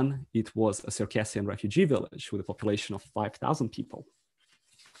I, it was a Circassian refugee village with a population of 5,000 people.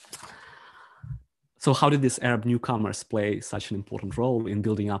 So how did these Arab newcomers play such an important role in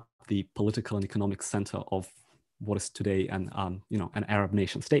building up the political and economic center of what is today an Arab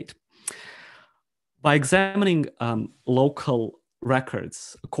nation state? By examining local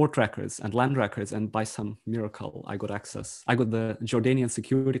records, court records and land records, and by some miracle, I got the Jordanian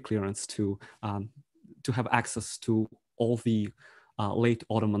security clearance to have access to all the late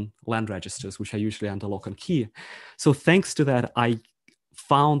Ottoman land registers, which are usually under lock and key. So thanks to that, I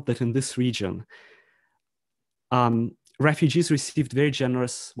found that in this region, refugees received very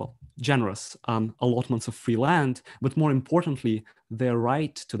generous allotments of free land, but more importantly, their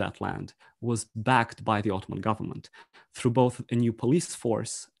right to that land was backed by the Ottoman government through both a new police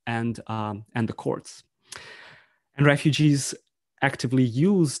force and the courts. And refugees actively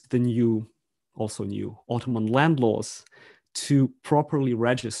used the new Ottoman land laws to properly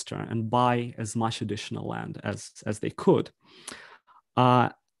register and buy as much additional land as they could.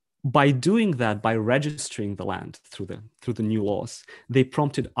 By doing that, by registering the land through the new laws, they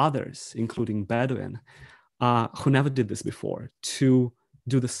prompted others, including Bedouin, who never did this before, to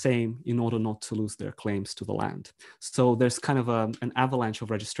do the same in order not to lose their claims to the land. So there's kind of an avalanche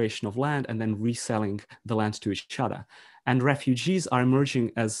of registration of land and then reselling the land to each other. And refugees are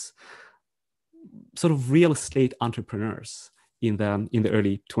emerging as sort of real estate entrepreneurs in the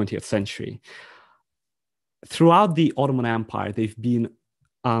early 20th century. Throughout the Ottoman Empire, they've been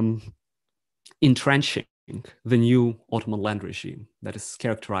entrenching the new Ottoman land regime that is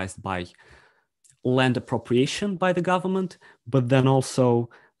characterized by land appropriation by the government, but then also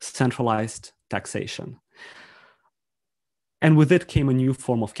centralized taxation. And with it came a new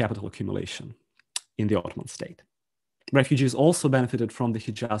form of capital accumulation in the Ottoman state. Refugees also benefited from the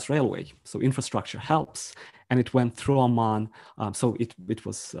Hijaz railway, so infrastructure helps, and it went through Oman. So it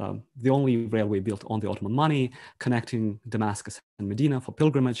was the only railway built on the Ottoman money, connecting Damascus and Medina for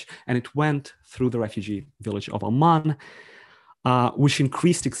pilgrimage, and it went through the refugee village of Amman, which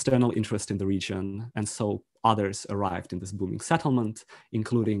increased external interest in the region. And so others arrived in this booming settlement,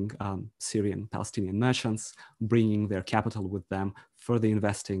 including Syrian Palestinian merchants, bringing their capital with them, further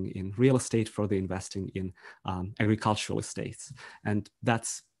investing in real estate, further investing in agricultural estates. And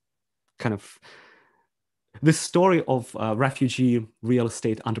that's kind of this story of refugee real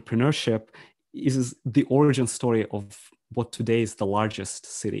estate entrepreneurship is the origin story of what today is the largest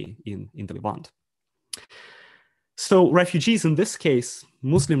city in the Levant. So refugees, in this case,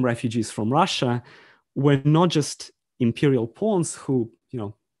 Muslim refugees from Russia, were not just imperial pawns who,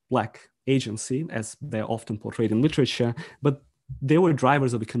 lack agency, as they're often portrayed in literature, but they were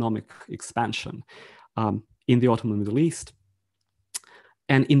drivers of economic expansion in the Ottoman Middle East.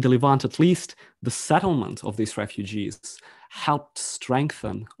 And in the Levant, at least, the settlement of these refugees helped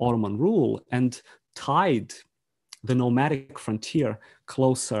strengthen Ottoman rule and tied the nomadic frontier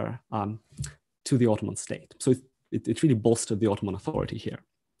closer to the Ottoman state. So it really bolstered the Ottoman authority here.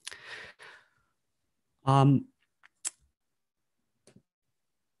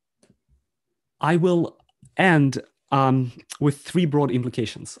 I will end with three broad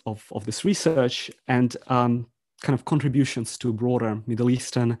implications of this research and kind of contributions to broader Middle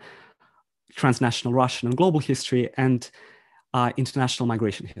Eastern, transnational Russian and global history and international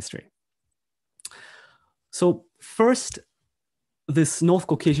migration history. So first, this North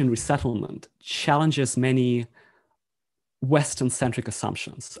Caucasian resettlement challenges many Western-centric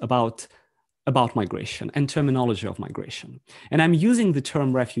assumptions about migration and terminology of migration. And I'm using the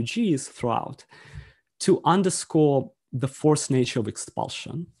term refugees throughout to underscore the forced nature of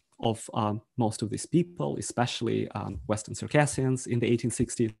expulsion of most of these people, especially Western Circassians in the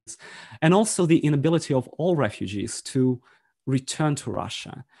 1860s, and also the inability of all refugees to return to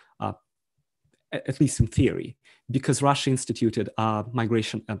Russia, at least in theory, because Russia instituted a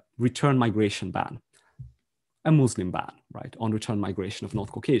return migration ban, a Muslim ban, right, on return migration of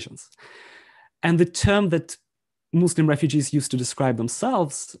North Caucasians. And the term that Muslim refugees used to describe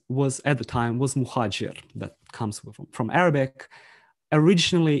themselves at the time was muhajir, that comes from Arabic.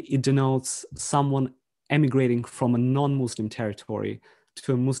 Originally, it denotes someone emigrating from a non-Muslim territory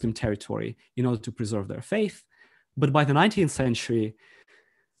to a Muslim territory in order to preserve their faith. But by the 19th century,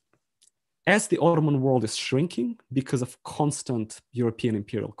 as the Ottoman world is shrinking because of constant European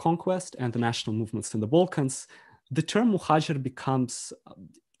imperial conquest and the national movements in the Balkans, the term muhajir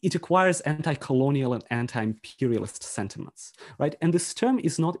it acquires anti-colonial and anti-imperialist sentiments, right? And this term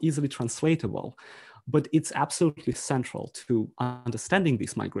is not easily translatable, but it's absolutely central to understanding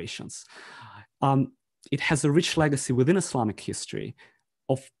these migrations. It has a rich legacy within Islamic history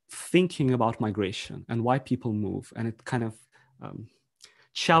of thinking about migration and why people move, and it kind of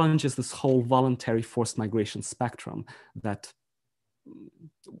challenges this whole voluntary forced migration spectrum that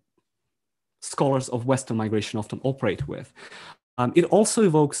scholars of Western migration often operate with. It also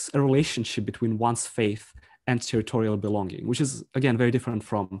evokes a relationship between one's faith and territorial belonging, which is, again, very different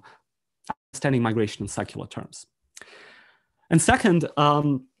from understanding migration in secular terms. And second,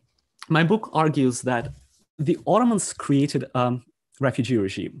 my book argues that the Ottomans created a refugee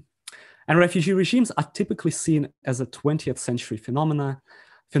regime. And refugee regimes are typically seen as a 20th century phenomenon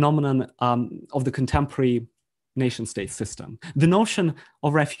of the contemporary nation-state system. The notion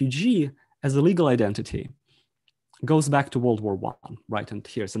of refugee as a legal identity goes back to World War I, right? And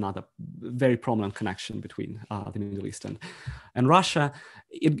here's another very prominent connection between the Middle East and Russia.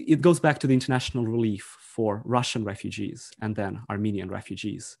 It goes back to the international relief for Russian refugees and then Armenian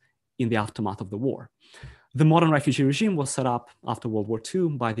refugees in the aftermath of the war. The modern refugee regime was set up after World War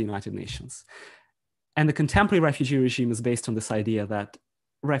II by the United Nations. And the contemporary refugee regime is based on this idea that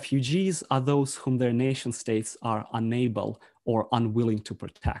refugees are those whom their nation states are unable or unwilling to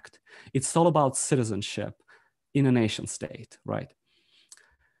protect. It's all about citizenship in a nation state, right?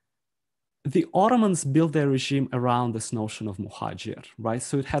 the Ottomans built their regime around this notion of muhajir, right?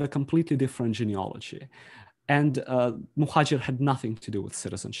 So it had a completely different genealogy. And muhajir had nothing to do with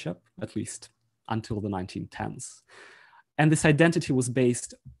citizenship, at least until the 1910s. And this identity was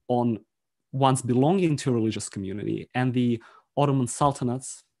based on one's belonging to a religious community and the Ottoman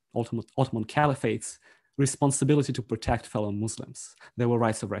sultanates, Ottoman caliphates, responsibility to protect fellow Muslims. There were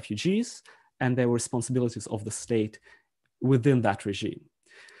rights of refugees, and there were responsibilities of the state within that regime.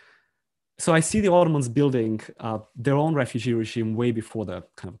 So I see the Ottomans building their own refugee regime way before the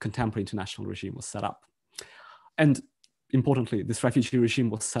kind of contemporary international regime was set up. And importantly, this refugee regime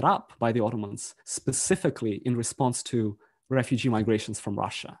was set up by the Ottomans specifically in response to refugee migrations from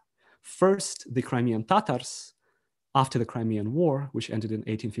Russia. First, the Crimean Tatars after the Crimean War, which ended in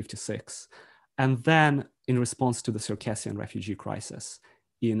 1856, and then in response to the Circassian refugee crisis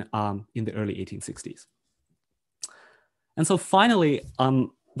in the early 1860s. And so finally, the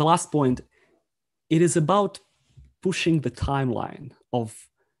last point, it is about pushing the timeline of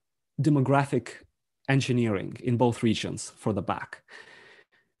demographic engineering in both regions further back.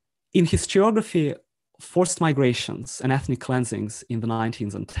 In historiography, forced migrations and ethnic cleansings in the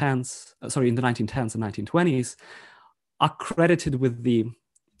 1910s and 1920s are credited with the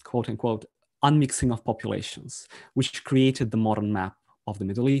quote unquote unmixing of populations, which created the modern map of the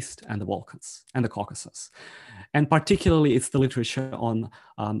Middle East and the Balkans and the Caucasus. And particularly it's the literature on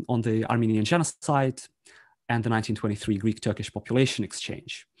the Armenian genocide and the 1923 Greek-Turkish population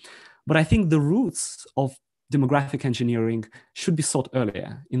exchange. But I think the roots of demographic engineering should be sought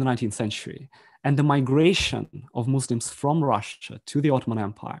earlier in the 19th century. And the migration of Muslims from Russia to the Ottoman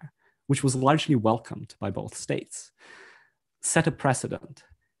Empire, which was largely welcomed by both states, set a precedent.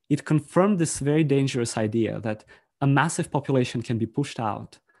 It confirmed this very dangerous idea that a massive population can be pushed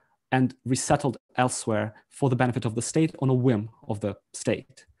out and resettled elsewhere for the benefit of the state on a whim of the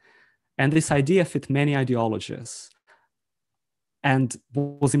state. And this idea fit many ideologies and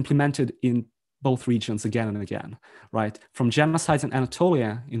was implemented in both regions again and again, right? From genocides in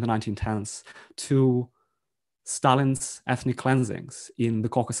Anatolia in the 1910s to Stalin's ethnic cleansings in the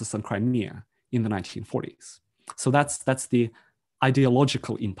Caucasus and Crimea in the 1940s. So that's the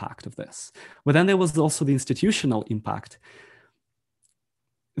ideological impact of this. But then there was also the institutional impact.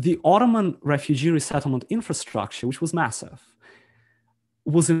 The Ottoman refugee resettlement infrastructure, which was massive,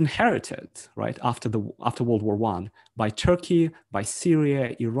 was inherited, right, after World War I by Turkey, by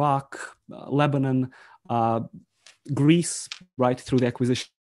Syria, Iraq, Lebanon, Greece, right, through the acquisition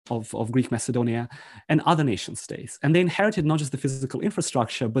of Greek Macedonia and other nation states. And they inherited not just the physical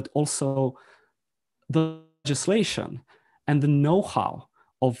infrastructure, but also the legislation and the know-how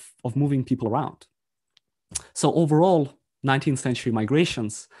of moving people around. So overall, 19th century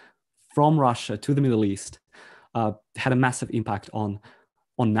migrations from Russia to the Middle East had a massive impact on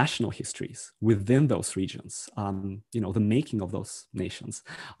national histories within those regions, the making of those nations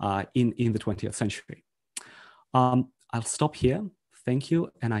in the 20th century. I'll stop here. Thank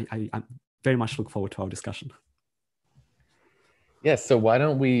you. And I very much look forward to our discussion. Yes, so why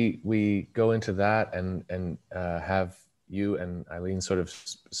don't we go into that and have you and Eileen sort of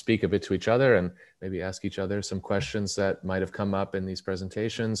speak a bit to each other and maybe ask each other some questions that might have come up in these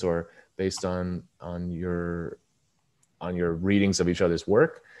presentations or based on your readings of each other's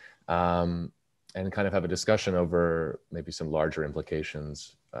work, and kind of have a discussion over maybe some larger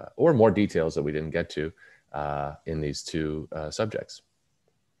implications or more details that we didn't get to in these two subjects.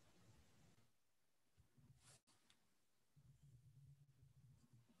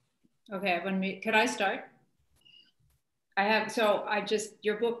 Okay, could I start?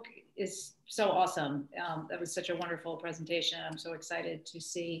 Your book is so awesome. That was such a wonderful presentation. I'm so excited to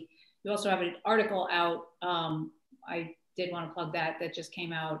see. You also have an article out. I did want to plug that just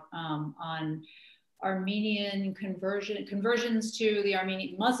came out on Armenian conversions to the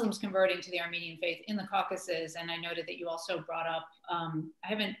Armenian Muslims converting to the Armenian faith in the Caucasus. And I noted that you also brought up, I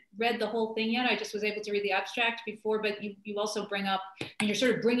haven't read the whole thing yet. I just was able to read the abstract before, but you also bring up, and you're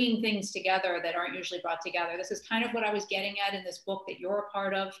sort of bringing things together that aren't usually brought together. This is kind of what I was getting at in this book that you're a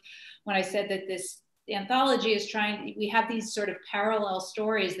part of when I said that the anthology is we have these sort of parallel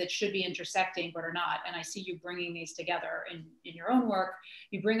stories that should be intersecting, but are not. And I see you bringing these together in your own work.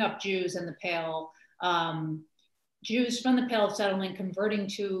 You bring up Jews in the Pale, Jews from the Pale of Settlement converting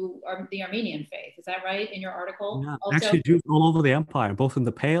to the Armenian faith. Is that right in your article? Yeah, also, actually Jews all over the empire, both in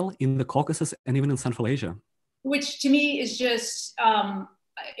the Pale, in the Caucasus, and even in Central Asia. Which to me is just,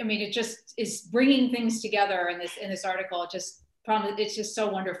 it just is bringing things together in this article. It's just so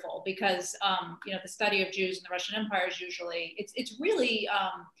wonderful because, the study of Jews in the Russian Empire is usually, it's really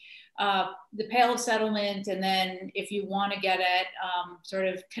the Pale of Settlement, and then if you want to get at sort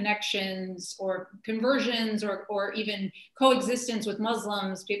of connections or conversions or even coexistence with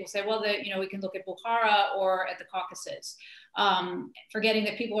Muslims, people say, well, we can look at Bukhara or at the Caucasus. Forgetting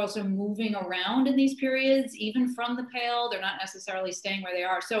that people are also moving around in these periods, even from the Pale, they're not necessarily staying where they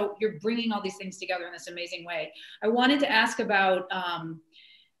are. So you're bringing all these things together in this amazing way. I wanted to ask about,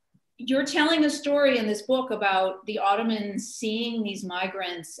 you're telling a story in this book about the Ottomans seeing these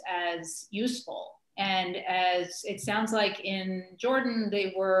migrants as useful. And as it sounds like in Jordan,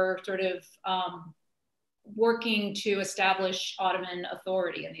 they were sort of working to establish Ottoman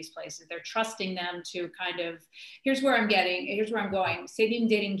authority in these places. They're trusting them to kind of, here's where I'm going. Selim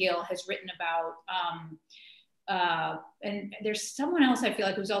Deringil has written about, and there's someone else I feel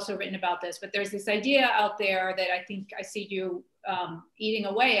like who's also written about this, but there's this idea out there that I think I see you eating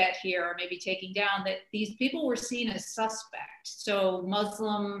away at here, or maybe taking down, that these people were seen as suspect. So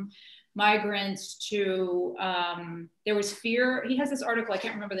Muslim migrants to, there was fear, he has this article I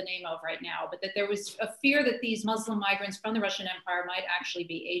can't remember the name of right now, but that there was a fear that these Muslim migrants from the Russian Empire might actually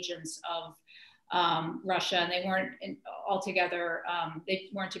be agents of Russia, and they weren't altogether, they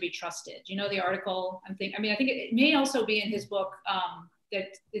weren't to be trusted. You know the article? I think it may also be in his book that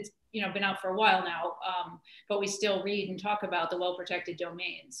it's been out for a while now, but we still read and talk about the well-protected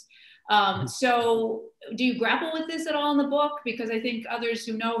domains. So do you grapple with this at all in the book? Because I think others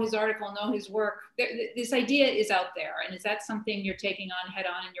who know his article, know his work, this idea is out there. And is that something you're taking on head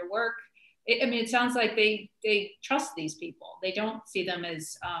on in your work? It sounds like they trust these people. They don't see them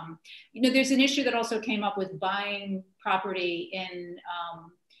as, there's an issue that also came up with buying property in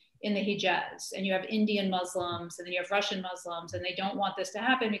the Hijaz, and you have Indian Muslims, and then you have Russian Muslims, and they don't want this to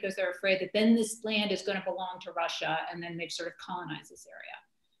happen because they're afraid that then this land is going to belong to Russia, and then they've sort of colonized this area.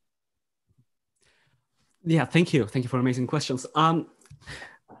 Yeah, thank you. Thank you for amazing questions.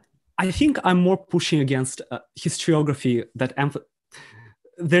 I think I'm more pushing against historiography that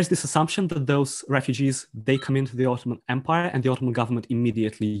there's this assumption that those refugees, they come into the Ottoman Empire and the Ottoman government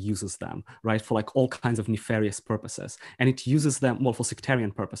immediately uses them, right, for like all kinds of nefarious purposes. And it uses them, well, for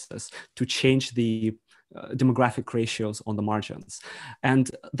sectarian purposes, to change the demographic ratios on the margins. And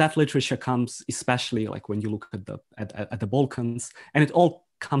that literature comes especially like when you look at the Balkans, and it all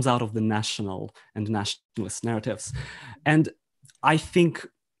comes out of the national and nationalist narratives. And I think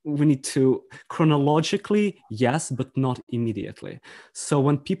we need to chronologically, yes, but not immediately. So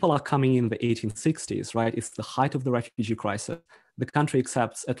when people are coming in the 1860s, right, it's the height of the refugee crisis. The country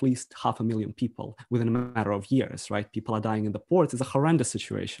accepts at least 500,000 people within a matter of years, right? People are dying in the ports. It's a horrendous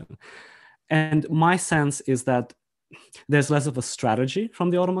situation. And my sense is that there's less of a strategy from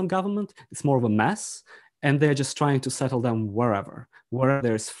the Ottoman government. It's more of a mess. And they're just trying to settle them wherever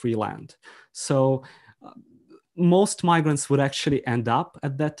there's free land. So most migrants would actually end up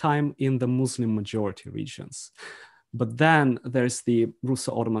at that time in the Muslim majority regions. But then there's the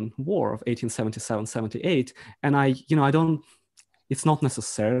Russo-Ottoman War of 1877-78. And it's not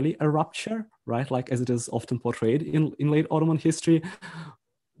necessarily a rupture, right? Like as it is often portrayed in late Ottoman history,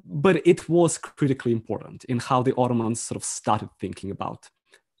 but it was critically important in how the Ottomans sort of started thinking about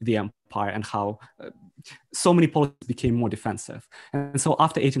the empire and how so many policies became more defensive. And so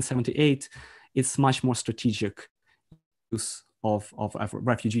after 1878, it's much more strategic use of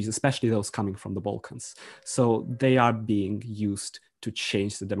refugees, especially those coming from the Balkans. So they are being used to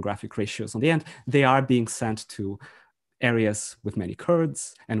change the demographic ratios. On the end, they are being sent to areas with many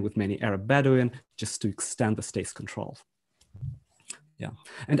Kurds and with many Arab Bedouin, just to extend the state's control. Yeah,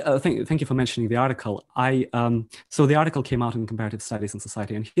 and thank you for mentioning the article. So the article came out in Comparative Studies in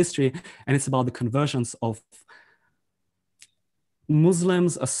Society and History, and it's about the conversions of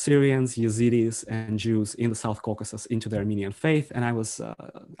Muslims, Assyrians, Yazidis, and Jews in the South Caucasus into the Armenian faith. And I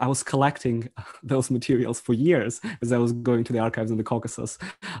was collecting those materials for years as I was going to the archives in the Caucasus,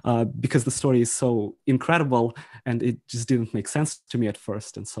 because the story is so incredible and it just didn't make sense to me at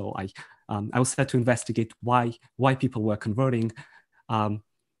first. And so I was set to investigate why people were converting,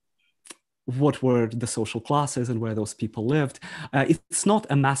 what were the social classes and where those people lived. It's not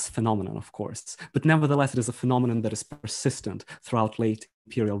a mass phenomenon, of course, but nevertheless, it is a phenomenon that is persistent throughout late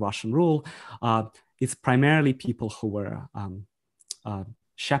imperial Russian rule. It's primarily people who were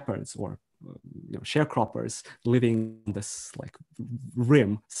shepherds or sharecroppers living in this like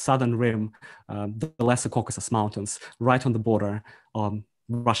southern rim, the Lesser Caucasus Mountains, right on the border,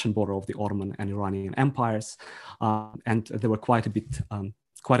 Russian border of the Ottoman and Iranian empires. And there were quite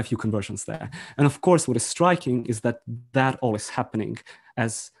a few conversions there. And of course, what is striking is that all is happening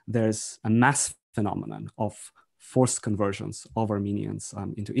as there's a mass phenomenon of forced conversions of Armenians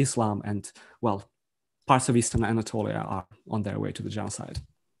into Islam. And well, parts of Eastern Anatolia are on their way to the genocide.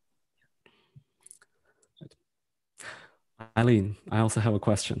 Eileen, I also have a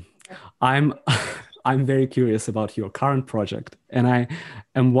question. I'm I'm very curious about your current project, and I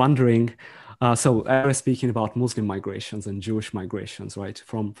am wondering. So I was speaking about Muslim migrations and Jewish migrations, right,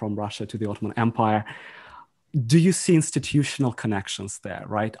 from Russia to the Ottoman Empire. Do you see institutional connections there,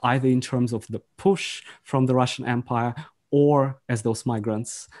 right? Either in terms of the push from the Russian Empire, or as those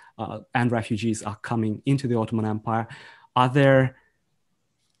migrants and refugees are coming into the Ottoman Empire,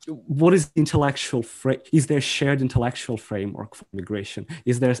 what is the intellectual is there shared intellectual framework for migration?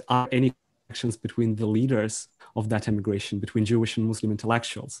 Are any connections between the leaders of that immigration, between Jewish and Muslim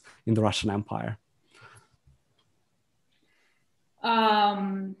intellectuals in the Russian Empire?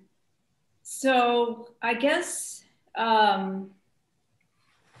 So I guess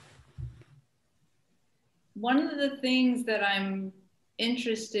one of the things that I'm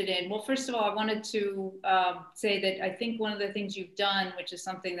interested in, well, first of all, I wanted to say that I think one of the things you've done, which is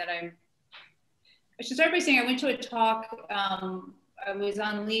something that I should start by saying, I went to a talk, I was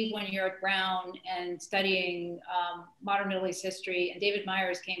on leave one year at Brown and studying modern Middle East history, and David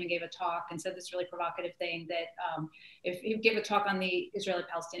Myers came and gave a talk and said this really provocative thing that if he gave a talk on the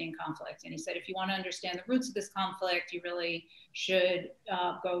Israeli-Palestinian conflict, and he said, if you want to understand the roots of this conflict, you really should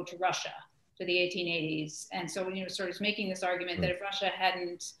go to Russia, to the 1880s. And so, sort of making this argument that if Russia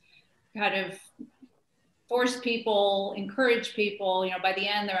hadn't kind of forced people, encouraged people, by the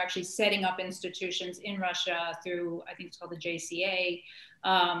end, they're actually setting up institutions in Russia through, I think it's called the JCA,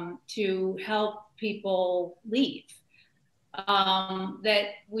 to help people leave, that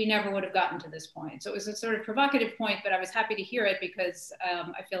we never would have gotten to this point. So it was a sort of provocative point, but I was happy to hear it because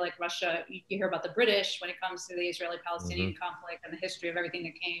I feel like Russia, you hear about the British when it comes to the Israeli-Palestinian conflict and the history of everything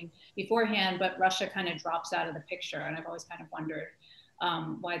that came beforehand, but Russia kind of drops out of the picture. And I've always kind of wondered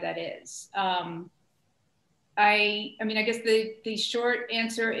why that is. I mean, I guess the short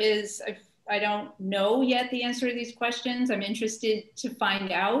answer is I don't know yet the answer to these questions. I'm interested to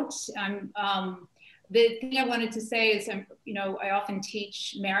find out. The thing I wanted to say is, I often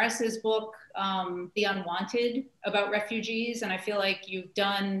teach Maris's book, The Unwanted, about refugees. And I feel like you've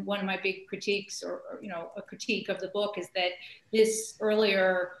done one of my big critiques or a critique of the book is that this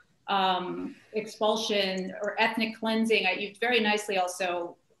earlier expulsion or ethnic cleansing, you've very nicely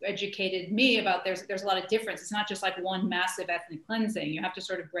also educated me about there's a lot of difference. It's not just like one massive ethnic cleansing. You have to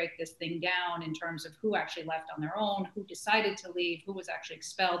sort of break this thing down in terms of who actually left on their own, who decided to leave, who was actually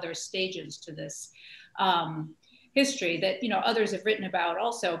expelled. There's stages to this history that others have written about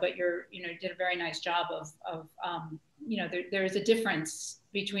also, but you did a very nice job of there is a difference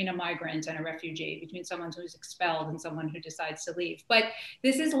between a migrant and a refugee, between someone who's expelled and someone who decides to leave. But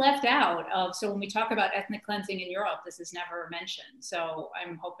this is left out of, so when we talk about ethnic cleansing in Europe, this is never mentioned. So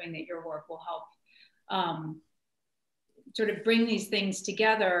I'm hoping that your work will help sort of bring these things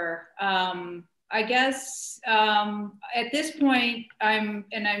together. I guess at this point, I'm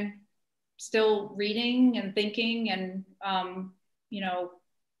still reading and thinking, and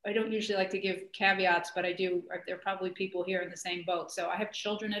I don't usually like to give caveats, but I do. There are probably people here in the same boat. So I have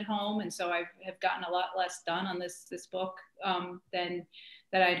children at home, and so I have gotten a lot less done on this book than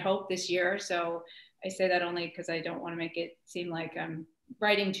that I'd hoped this year. So I say that only because I don't want to make it seem like I'm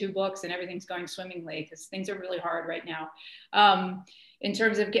writing 2 books and everything's going swimmingly, because things are really hard right now. In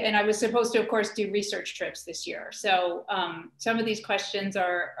terms of, and I was supposed to, of course, do research trips this year. So some of these questions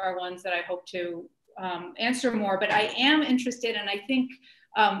are ones that I hope to answer more, but I am interested, and I think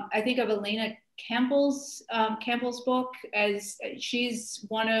of Elena Campbell's book, as she's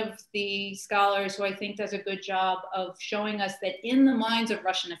one of the scholars who I think does a good job of showing us that in the minds of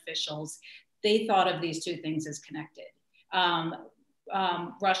Russian officials, they thought of these 2 things as connected.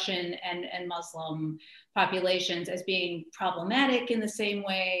 Russian and Muslim populations as being problematic in the same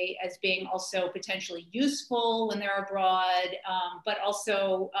way, as being also potentially useful when they're abroad, but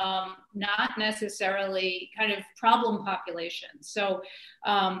also not necessarily kind of problem populations. So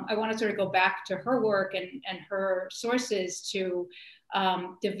I want to sort of go back to her work and her sources to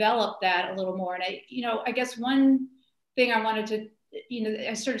develop that a little more. And I guess one thing I wanted to,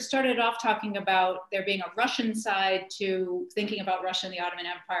 I sort of started off talking about there being a Russian side to thinking about Russia and the Ottoman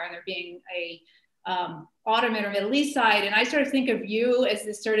Empire, and there being a Ottoman or Middle East side. And I sort of think of you as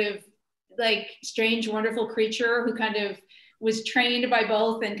this sort of like strange, wonderful creature who kind of was trained by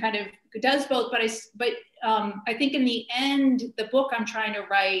both and kind of does both. But I think in the end, the book I'm trying to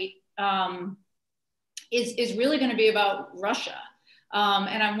write is really going to be about Russia.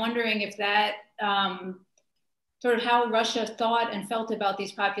 And I'm wondering if that, sort of how Russia thought and felt about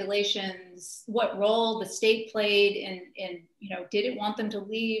these populations, what role the state played in, did it want them to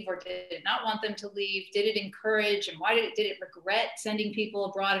leave or did it not want them to leave? Did it encourage, and why did it regret sending people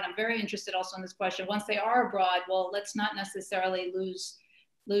abroad? And I'm very interested also in this question. Once they are abroad, well, let's not necessarily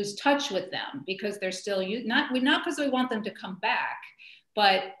lose touch with them, because they're still not because we want them to come back,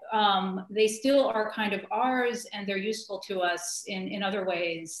 but they still are kind of ours, and they're useful to us in other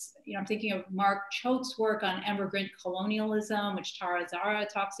ways. I'm thinking of Mark Choate's work on immigrant colonialism, which Tara Zara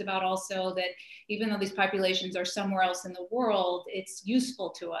talks about also, that even though these populations are somewhere else in the world, it's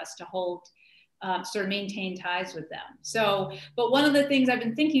useful to us to hold, sort of maintain ties with them. So, but one of the things I've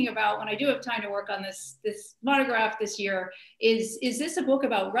been thinking about when I do have time to work on this monograph this year is this a book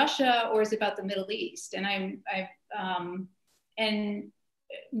about Russia or is it about the Middle East? And and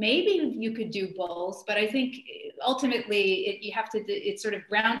maybe you could do both, but I think ultimately it's sort of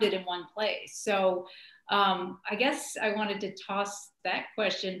grounded in one place. So I guess I wanted to toss that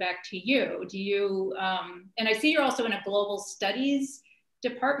question back to you. Do you, and I see you're also in a global studies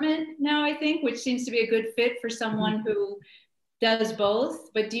department now, I think, which seems to be a good fit for someone who does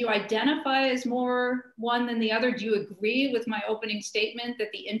both, but do you identify as more one than the other? Do you agree with my opening statement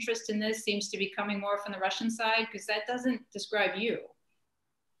that the interest in this seems to be coming more from the Russian side? Because that doesn't describe you.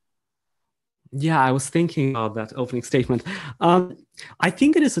 Yeah, I was thinking about that opening statement. I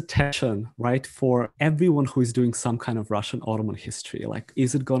think it is a tension, right, for everyone who is doing some kind of Russian Ottoman history. Like,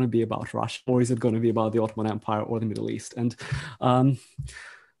 is it going to be about Russia, or is it going to be about the Ottoman Empire or the Middle East? And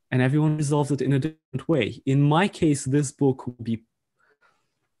everyone resolves it in a different way. In my case, this book will be,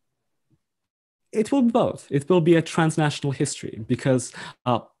 it will be both. It will be a transnational history, because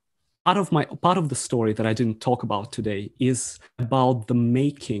part of the story that I didn't talk about today is about the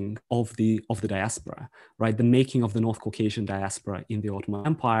making of the diaspora, right? The making of the North Caucasian diaspora in the Ottoman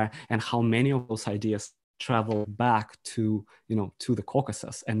Empire, and how many of those ideas travel back to the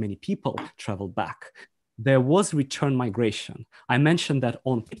Caucasus, and many people travel back. There was return migration. I mentioned that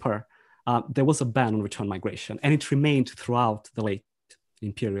on paper, there was a ban on return migration, and it remained throughout the late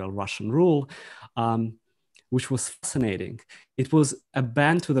imperial Russian rule, which was fascinating. It was a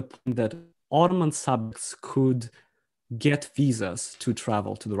ban to the point that Ottoman subjects could get visas to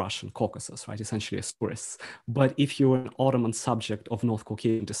travel to the Russian Caucasus, right? Essentially as tourists. But if you were an Ottoman subject of North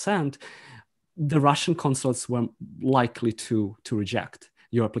Caucasian descent, the Russian consulates were likely to reject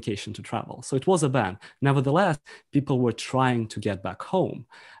your application to travel. So it was a ban. Nevertheless, people were trying to get back home.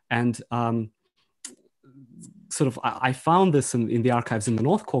 And I found this in the archives in the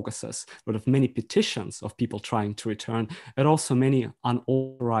North Caucasus, but of many petitions of people trying to return, and also many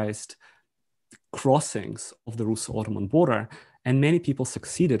unauthorized crossings of the Russo-Ottoman border, and many people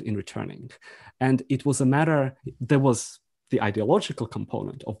succeeded in returning. And it was a matter, there was the ideological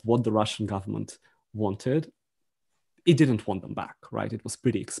component of what the Russian government wanted. It didn't want them back, right? It was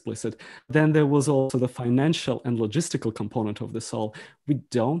pretty explicit. Then there was also the financial and logistical component of this all. We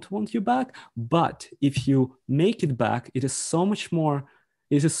don't want you back, but if you make it back, it is so much more,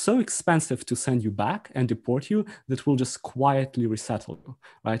 it is so expensive to send you back and deport you that we'll just quietly resettle you,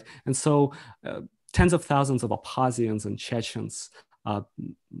 right? And so tens of thousands of Abkhazians and Chechens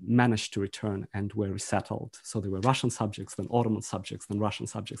managed to return and were resettled. So they were Russian subjects, then Ottoman subjects, then Russian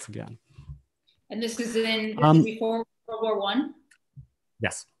subjects again. And this is before World War I?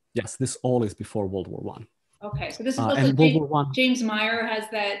 Yes, this all is before World War I. Okay, so this is also James Meyer has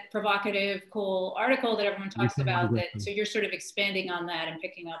that provocative, cool article that everyone talks about. So you're sort of expanding on that and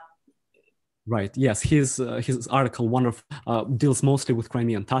picking up. Right. Yes, his article deals mostly with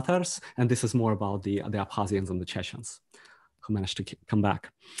Crimean Tatars, and this is more about the Abkhazians and the Chechens who managed to come back.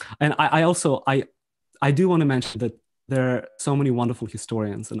 And I do want to mention that there are so many wonderful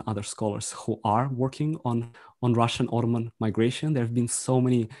historians and other scholars who are working on Russian Ottoman migration. There have been so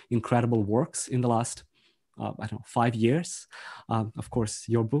many incredible works in the last, 5 years. Of course,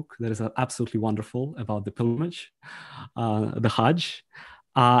 your book that is absolutely wonderful about the pilgrimage, the Hajj.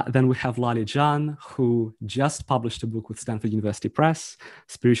 Then we have Lali Jan, who just published a book with Stanford University Press,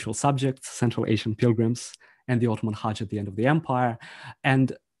 Spiritual Subjects, Central Asian Pilgrims, and the Ottoman Hajj at the End of the Empire.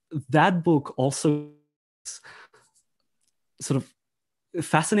 And that book also sort of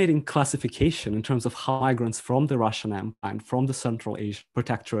fascinating classification in terms of how migrants from the Russian Empire and from the Central Asian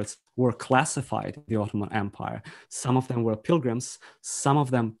protectorates were classified in the Ottoman Empire. Some of them were pilgrims, some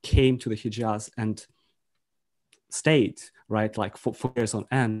of them came to the Hijaz and stayed, right, like for years on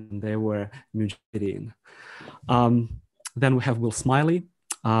end. They were mujahideen. Then we have Will Smiley,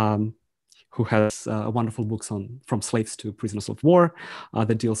 who has wonderful books From Slaves to Prisoners of War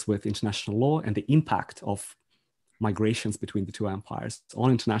that deals with international law and the impact of migrations between the two empires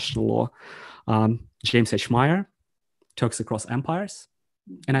on international law. James H. Meyer, Turks Across Empires.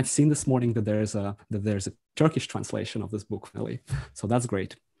 And I've seen this morning that there's a Turkish translation of this book, really. So that's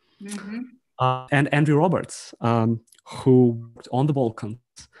great. And Andrew Roberts, who worked on the Balkans,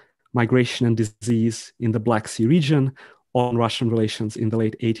 migration and disease in the Black Sea region, on Russian relations in the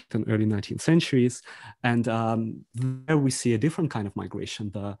late 18th and early 19th centuries. And there we see a different kind of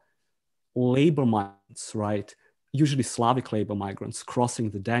migration, the labor migrants, right? Usually Slavic labor migrants crossing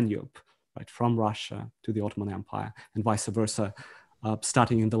the Danube, right, from Russia to the Ottoman Empire and vice versa,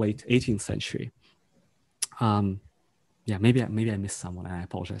 starting in the late 18th century. Yeah, maybe I missed someone, and I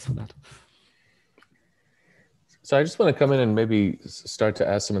apologize for that. So I just want to come in and maybe start to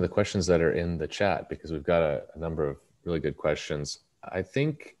ask some of the questions that are in the chat, because we've got a number of really good questions. I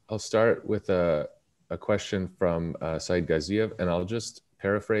think I'll start with a question from Said Ghaziev, and I'll just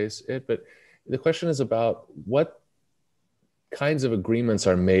paraphrase it. But the question is about what kinds of agreements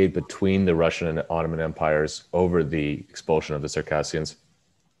are made between the Russian and Ottoman empires over the expulsion of the Circassians,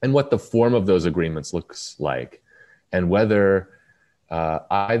 and what the form of those agreements looks like, and whether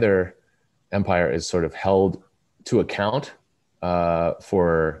either empire is sort of held to account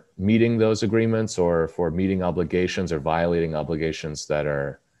for meeting those agreements, or for meeting obligations or violating obligations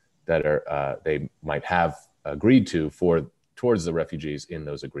that they might have agreed to towards the refugees in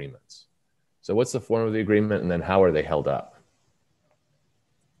those agreements. So what's the form of the agreement, and then how are they held up?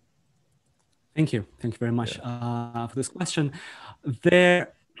 Thank you very much for this question.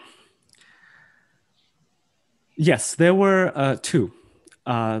 Yes, there were two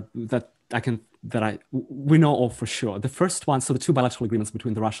that we know of for sure. The first one, so the two bilateral agreements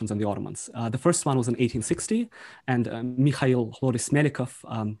between the Russians and the Ottomans. The first one was in 1860, and Mikhail Hloris-Melikov,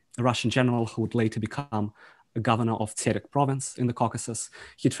 a Russian general who would later become a governor of Terek province in the Caucasus,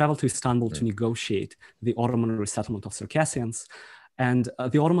 he traveled to Istanbul to negotiate the Ottoman resettlement of Circassians. And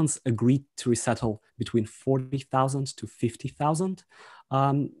the Ottomans agreed to resettle between 40,000 to 50,000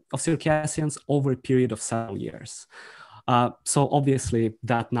 of Circassians over a period of several years. So obviously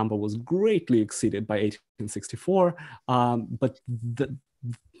that number was greatly exceeded by 1864,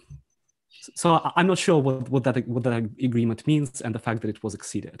 so I'm not sure what that agreement means, and the fact that it was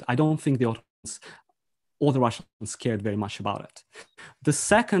exceeded. I don't think the Ottomans or the Russians cared very much about it. The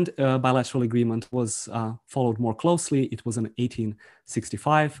second bilateral agreement was followed more closely. It was in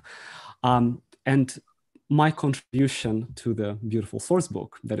 1865, and my contribution to the beautiful source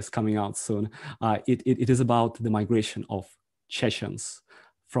book that is coming out soon, it is about the migration of Chechens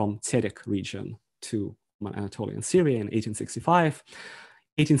from Terek region to Anatolian Syria in 1865.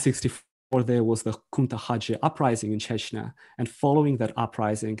 1864, there was the Kunta Hadji uprising in Chechnya, and following that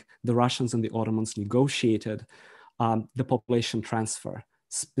uprising, the Russians and the Ottomans negotiated the population transfer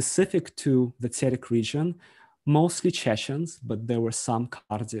specific to the Terek region, mostly Chechens, but there were some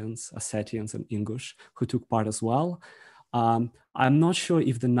Kardians, Ossetians, and Ingush who took part as well. I'm not sure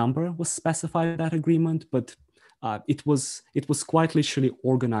if the number was specified in that agreement, but it was quite literally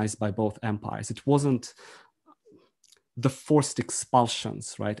organized by both empires. It wasn't the forced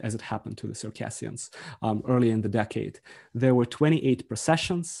expulsions, right, as it happened to the Circassians early in the decade. There were 28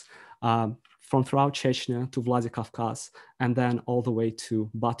 processions from throughout Chechnya to Vladikavkaz, and then all the way to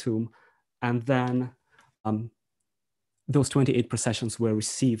Batum, and then those 28 processions were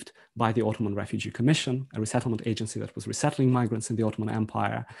received by the Ottoman Refugee Commission, a resettlement agency that was resettling migrants in the Ottoman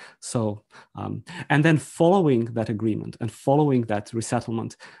Empire. So, and then following that agreement and following that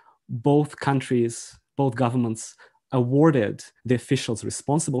resettlement, both countries, both governments awarded the officials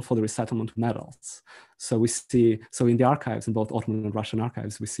responsible for the resettlement medals. So we see, so in the archives, in both Ottoman and Russian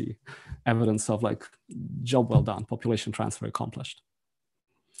archives, we see evidence of like, job well done, population transfer accomplished.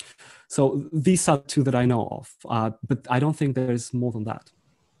 So these are two that I know of, but I don't think there's more than that.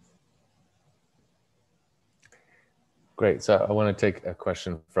 Great. So I want to take a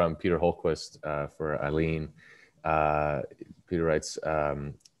question from Peter Holquist for Eileen. Peter writes,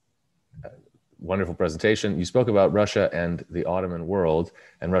 wonderful presentation. You spoke about Russia and the Ottoman world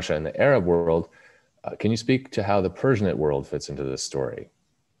and Russia and the Arab world. Can you speak to how the Persianate world fits into this story?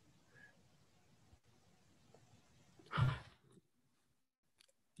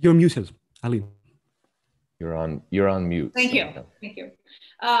 You're muted, Eileen. You're on mute. Thank you. Thank you.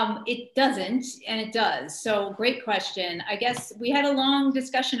 It doesn't, and it does. So great question. I guess we had a long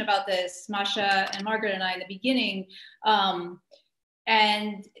discussion about this, Masha and Margaret and I in the beginning,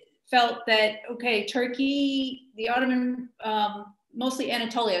 and felt that, okay, Turkey, the Ottoman, mostly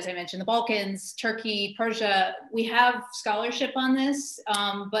Anatolia, as I mentioned, the Balkans, Turkey, Persia, we have scholarship on this,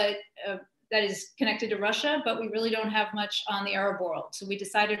 but that is connected to Russia, but we really don't have much on the Arab world. So we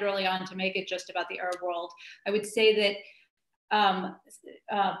decided early on to make it just about the Arab world. I would say that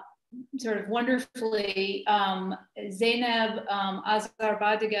sort of wonderfully, Zeynep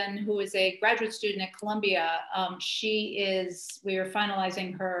Azarbadigan, who is a graduate student at Columbia, we are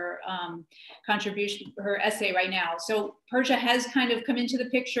finalizing her contribution, her essay right now. So Persia has kind of come into the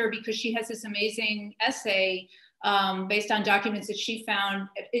picture because she has this amazing essay based on documents that she found.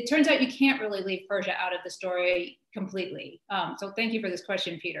 It turns out you can't really leave Persia out of the story completely. So thank you for this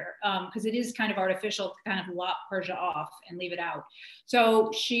question, Peter, because it is kind of artificial to kind of lop Persia off and leave it out.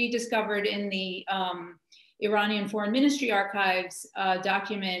 So she discovered in the Iranian Foreign Ministry archives a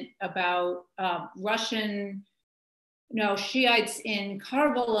document about Russian Shiites in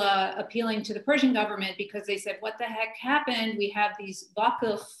Karbala appealing to the Persian government because they said, what the heck happened? We have these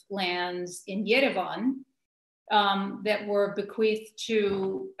Waqf lands in Yerevan that were bequeathed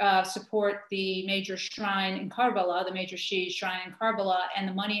to support the major shrine in Karbala, the major Shi'i shrine in Karbala, and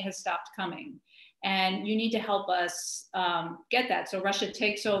the money has stopped coming. And you need to help us get that. So Russia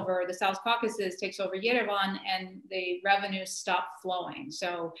takes over, the South Caucasus takes over Yerevan, and the revenues stop flowing.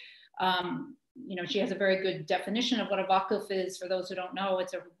 So, she has a very good definition of what a Waqf is. For those who don't know,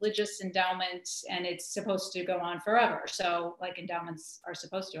 it's a religious endowment, and it's supposed to go on forever. So like endowments are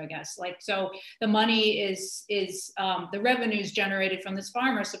supposed to, I guess. So the money is the revenues generated from this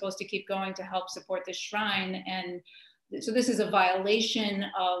farm are supposed to keep going to help support this shrine. And so this is a violation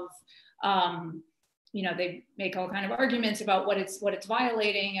of, they make all kind of arguments about what it's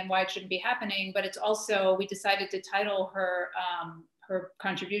violating and why it shouldn't be happening. But it's also, we decided to title her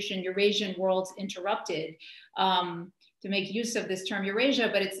contribution, Eurasian Worlds Interrupted, to make use of this term Eurasia.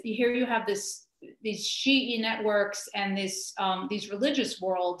 But here you have these Shi'i networks and these religious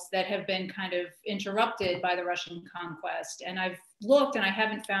worlds that have been kind of interrupted by the Russian conquest. And I've looked and I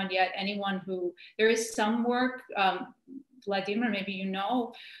haven't found yet anyone there is some work, Vladimir, maybe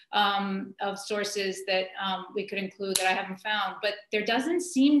of sources that we could include that I haven't found, but there doesn't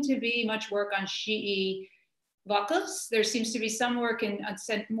seem to be much work on Shi'i Waqfs. There seems to be some work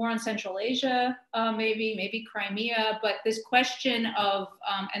more on Central Asia, maybe Crimea, but this question of,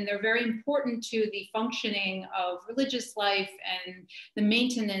 and they're very important to the functioning of religious life and the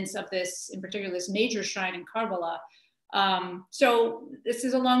maintenance of this, in particular, this major shrine in Karbala. So this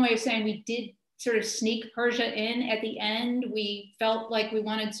is a long way of saying we did sort of sneak Persia in at the end. We felt like we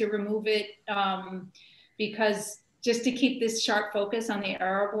wanted to remove it because just to keep this sharp focus on the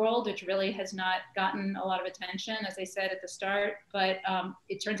Arab world, which really has not gotten a lot of attention, as I said at the start, but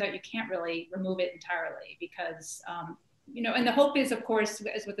it turns out you can't really remove it entirely because, and the hope is, of course,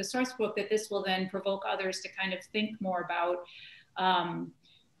 as with the source book, that this will then provoke others to kind of think more about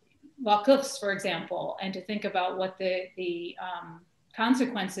Waqfs, for example, and to think about what the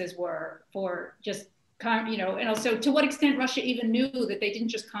consequences were for just, and also to what extent Russia even knew that they didn't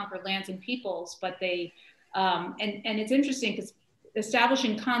just conquer lands and peoples, but they, and it's interesting because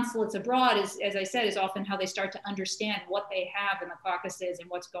establishing consulates abroad is, as I said, is often how they start to understand what they have in the Caucasus and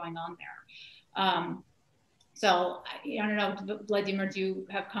what's going on there. So I don't know, Vladimir, do you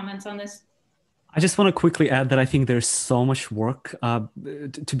have comments on this? I just want to quickly add that I think there's so much work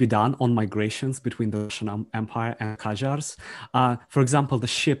to be done on migrations between the Russian Empire and Qajars. For example, the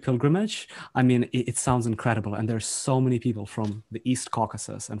Shia pilgrimage, I mean, it sounds incredible. And there's so many people from the East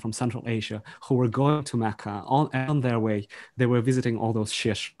Caucasus and from Central Asia who were going to Mecca. On their way, they were visiting all those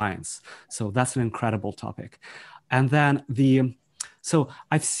Shia shrines. So that's an incredible topic. And then so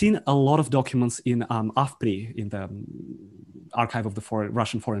I've seen a lot of documents in AFPRI, in the archive of the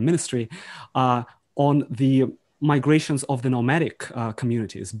Russian Foreign Ministry, on the migrations of the nomadic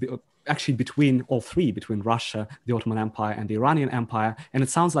communities, actually between all three, between Russia, the Ottoman Empire, and the Iranian Empire. And it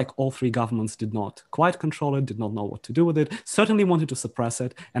sounds like all three governments did not quite control it, did not know what to do with it, certainly wanted to suppress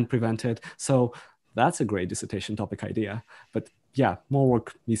it and prevent it. So that's a great dissertation topic idea. But yeah, more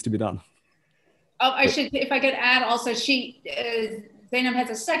work needs to be done. Oh, if I could add also, Zeynep has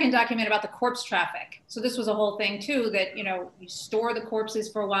a second document about the corpse traffic. So this was a whole thing too, that, you store the corpses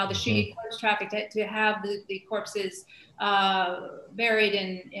for a while, the Shi'i corpse traffic, to have the corpses buried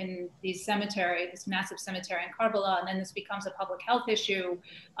in this massive cemetery in Karbala, and then this becomes a public health issue.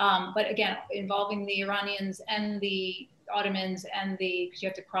 But again, involving the Iranians and the Ottomans because you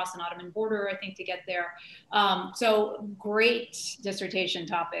have to cross an Ottoman border, I think, to get there. So great dissertation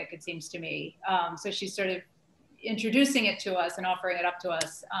topic, it seems to me. So she's sort of introducing it to us and offering it up to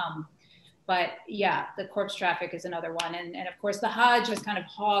us. But yeah, the corpse traffic is another one. And of course, the Hajj has kind of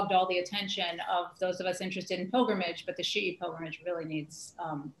hogged all the attention of those of us interested in pilgrimage, but the Shi'i pilgrimage really needs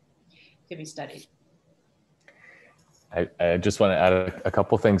to be studied. I just want to add a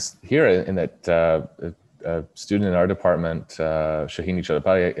couple things here in that a student in our department, Shahini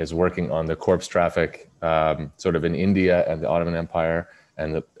Chadapaya, is working on the corpse traffic sort of in India and the Ottoman Empire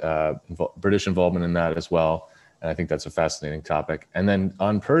and the British involvement in that as well. And I think that's a fascinating topic. And then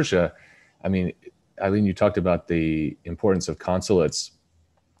on Persia, I mean, Eileen, you talked about the importance of consulates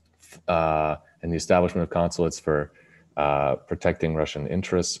and the establishment of consulates for protecting Russian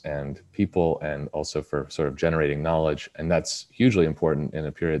interests and people, and also for sort of generating knowledge. And that's hugely important in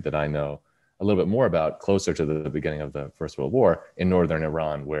a period that I know a little bit more about, closer to the beginning of the First World War, in northern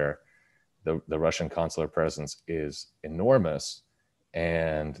Iran, where the Russian consular presence is enormous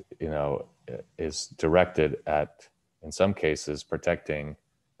and, you know, is directed at, in some cases, protecting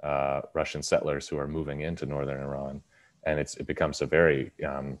Russian settlers who are moving into northern Iran. And it becomes a very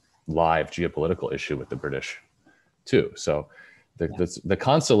live geopolitical issue with the British too. So the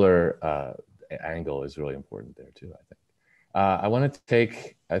consular angle is really important there too, I think.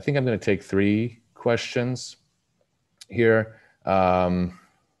 I think I'm going to take 3 questions here that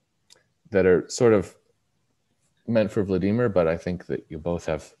are sort of meant for Vladimir, but I think that you both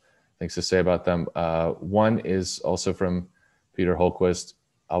have things to say about them. One is also from Peter Holquist.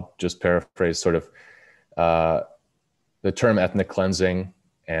 I'll just paraphrase sort of the term ethnic cleansing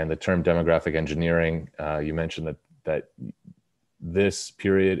and the term demographic engineering. You mentioned that this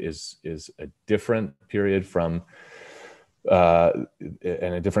period is a different period from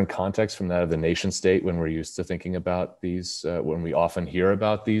in a different context from that of the nation state, when we're used to thinking about these, when we often hear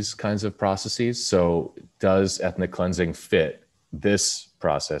about these kinds of processes. So does ethnic cleansing fit this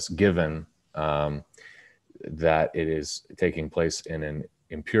process, given that it is taking place in an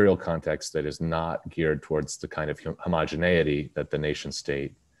imperial context that is not geared towards the kind of homogeneity that the nation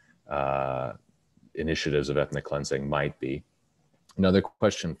state initiatives of ethnic cleansing might be? Another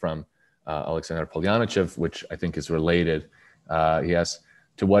question from Alexander Polyanichev, which I think is related. He asks,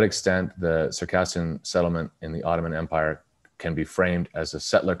 to what extent the Circassian settlement in the Ottoman Empire can be framed as a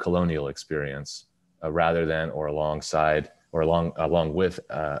settler colonial experience rather than or alongside or along with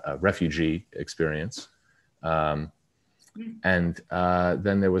a refugee experience? And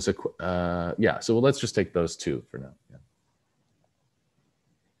then there was so let's just take those 2 for now. Yeah.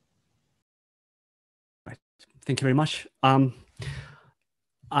 Right. Thank you very much.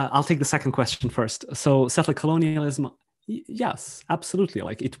 I'll take the second question first. So settler colonialism, yes, absolutely.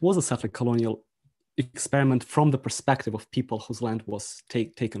 Like, it was a settler colonial experiment from the perspective of people whose land was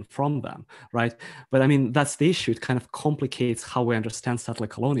taken from them, right? But I mean, that's the issue. It kind of complicates how we understand settler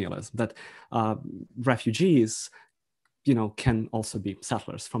colonialism, that refugees, you know, can also be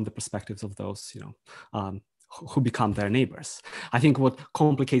settlers from the perspectives of those, you know, who become their neighbors. I think what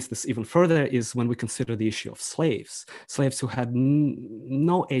complicates this even further is when we consider the issue of slaves who had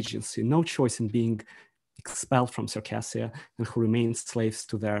no agency, no choice in being expelled from Circassia, and who remained slaves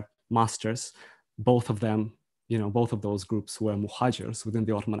to their masters. Both of them, you know, both of those groups were muhajirs within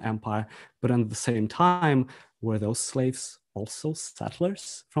the Ottoman Empire, but at the same time, were those slaves also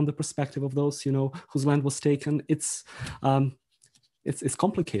settlers from the perspective of those, you know, whose land was taken? It's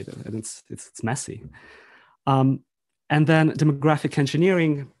complicated, and it's messy. And then demographic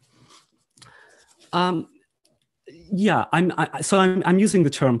engineering. I'm using the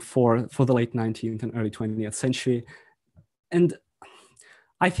term for the late 19th and early 20th century, and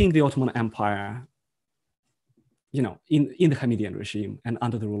I think the Ottoman Empire, you know, in the Hamidian regime and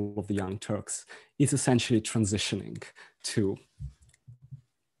under the rule of the Young Turks, is essentially transitioning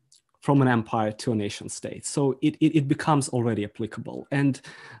from an empire to a nation state. So it becomes already applicable. And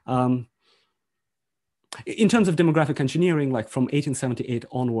in terms of demographic engineering, like from 1878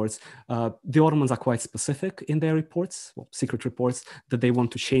 onwards, the Ottomans are quite specific in their reports, well, secret reports, that they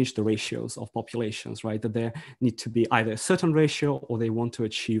want to change the ratios of populations, right? That there need to be either a certain ratio, or they want to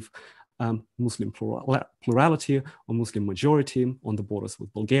achieve Muslim plurality or Muslim majority on the borders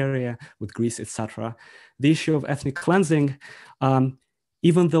with Bulgaria, with Greece, etc. The issue of ethnic cleansing,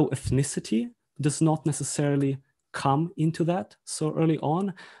 even though ethnicity does not necessarily come into that so early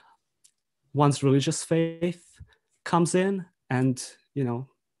on, one's religious faith comes in, and, you know,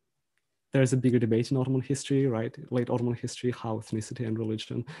 there's a bigger debate in Ottoman history, right? Late Ottoman history, how ethnicity and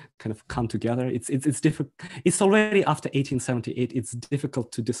religion kind of come together. It's difficult. It's already after 1878. It's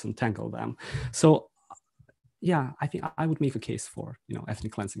difficult to disentangle them. So, yeah, I think I would make a case for, you know,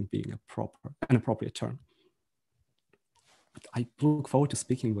 ethnic cleansing being an appropriate term. But I look forward to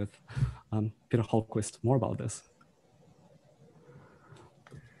speaking with Peter Holquist more about this.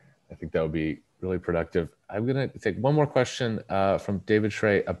 I think that would be really productive. I'm going to take one more question from David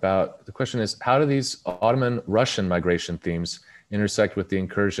Schrey about, the question is, how do these Ottoman Russian migration themes intersect with the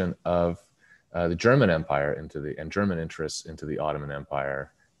incursion of the German Empire and German interests into the Ottoman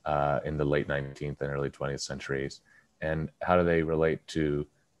Empire in the late 19th and early 20th centuries, and how do they relate to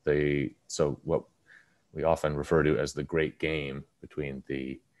what we often refer to as the Great Game between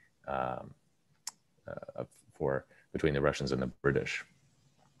the between the Russians and the British.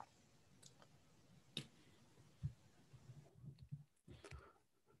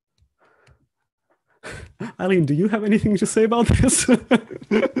 Eileen, do you have anything to say about this?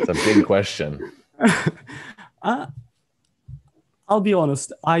 It's a big question. I'll be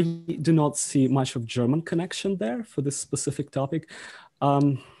honest, I do not see much of German connection there for this specific topic.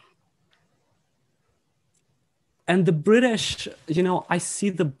 And the British, I see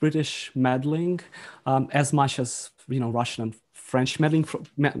the British meddling as much as, Russian and French meddling,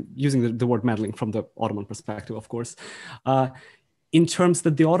 using the word meddling from the Ottoman perspective, of course, in terms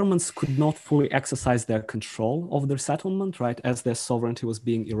that the Ottomans could not fully exercise their control of their settlement, right, as their sovereignty was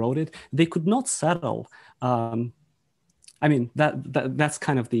being eroded. They could not settle. I mean, that's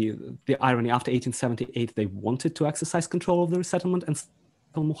kind of the irony. After 1878, they wanted to exercise control of their settlement and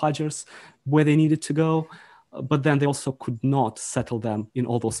settle Muhajirs where they needed to go. But then they also could not settle them in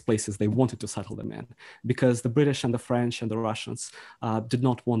all those places they wanted to settle them in, because the British and the French and the Russians did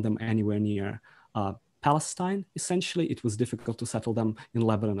not want them anywhere near Palestine. Essentially, it was difficult to settle them in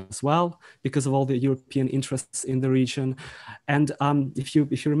Lebanon as well because of all the European interests in the region. And if you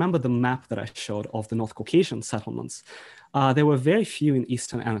remember the map that I showed of the North Caucasian settlements, there were very few in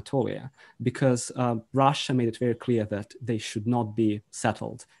Eastern Anatolia because Russia made it very clear that they should not be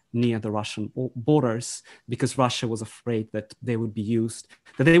settled near the Russian borders, because Russia was afraid that they would be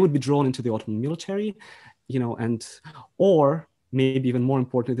drawn into the Ottoman military, or maybe even more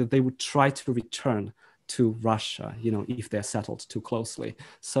importantly, that they would try to return to Russia, if they're settled too closely.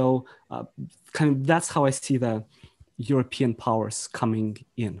 So that's how I see the European powers coming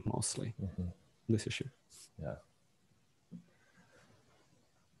in mostly in this issue. Yeah.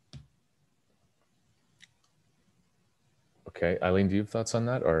 Okay, Eileen, do you have thoughts on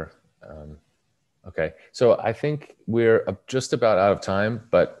that? Or okay, so I think we're just about out of time,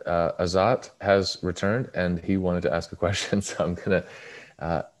 but Azat has returned and he wanted to ask a question, so I'm gonna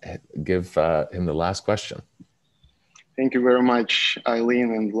give him the last question. Thank you very much,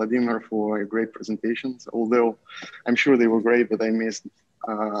 Eileen and Vladimir, for great presentations. Although I'm sure they were great, but I missed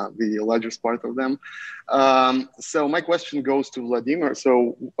the largest part of them. So my question goes to Vladimir.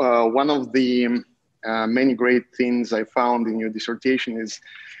 So one of the many great things I found in your dissertation is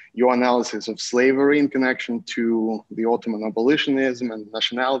your analysis of slavery in connection to the Ottoman abolitionism and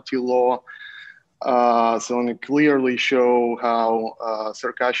nationality law. So you clearly show how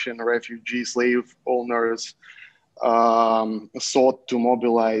Circassian refugee slave owners sought to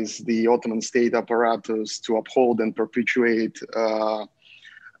mobilize the Ottoman state apparatus to uphold and perpetuate the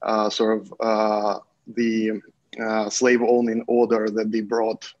slave owning order that they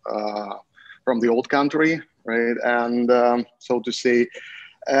brought from the old country, right? And so to say,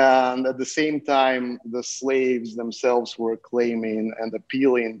 and at the same time, the slaves themselves were claiming and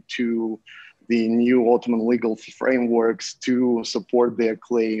appealing to the new Ottoman legal frameworks to support their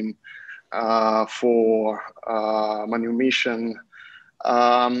claim for manumission.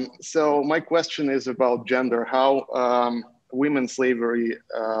 So my question is about gender, how women's slavery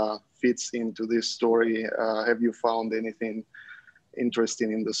fits into this story. Have you found anything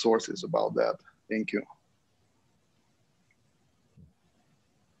interesting in the sources about that? Thank you.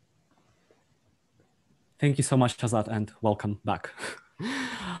 Thank you so much, Azat, and welcome back.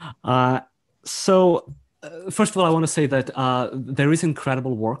 First of all, I want to say that there is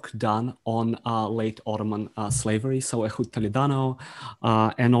incredible work done on late Ottoman slavery. So Ehud Toledano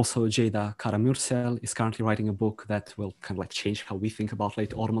and also Jada Karamürsel is currently writing a book that will kind of like change how we think about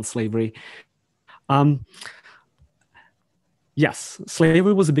late Ottoman slavery. Yes,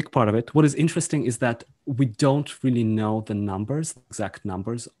 slavery was a big part of it. What is interesting is that we don't really know the numbers, exact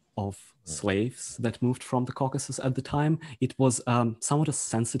numbers of slaves that moved from the Caucasus at the time. It was somewhat a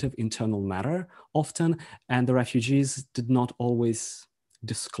sensitive internal matter often, and the refugees did not always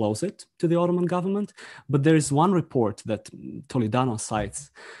disclose it to the Ottoman government. But there is one report that Toledano cites,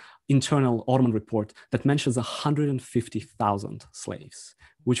 internal Ottoman report, that mentions 150,000 slaves,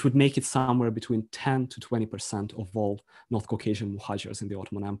 which would make it somewhere between 10 to 20% of all North Caucasian Muhajirs in the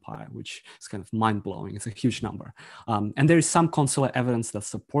Ottoman Empire, which is kind of mind-blowing. It's a huge number. And there is some consular evidence that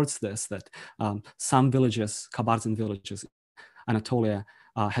supports this, that some villages, Kabardin villages in Anatolia,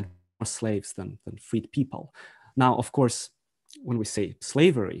 had more slaves than freed people. Now, of course, when we say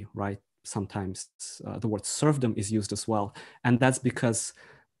slavery, right, sometimes the word serfdom is used as well. And that's because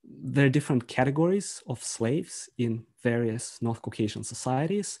there are different categories of slaves in various North Caucasian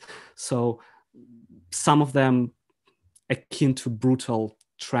societies. So some of them akin to brutal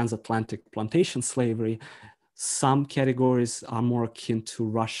transatlantic plantation slavery. Some categories are more akin to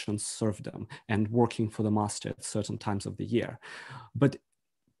Russian serfdom and working for the master at certain times of the year. But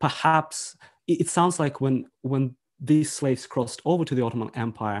perhaps it sounds like when these slaves crossed over to the Ottoman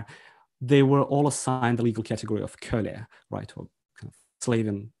Empire, they were all assigned the legal category of köle, right, or kind of slave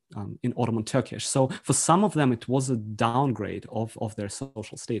in Ottoman Turkish. So for some of them, it was a downgrade of their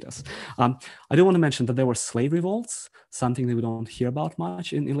social status. I do want to mention that there were slave revolts, something that we don't hear about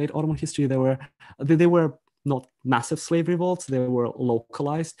much in late Ottoman history. They were not massive slave revolts, they were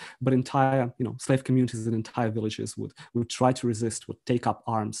localized, but entire, slave communities and entire villages would try to resist, would take up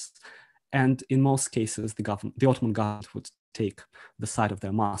arms. And in most cases, the Ottoman government would take the side of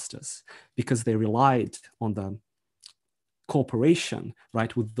their masters because they relied on the cooperation,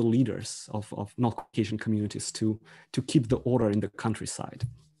 right, with the leaders of North Caucasian communities to keep the order in the countryside.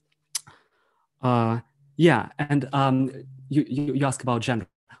 And you ask about gender.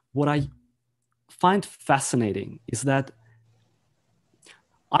 What I find fascinating is that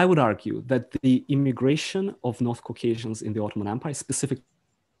I would argue that the immigration of North Caucasians in the Ottoman Empire, specifically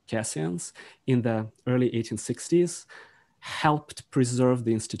Circassians in the early 1860s, helped preserve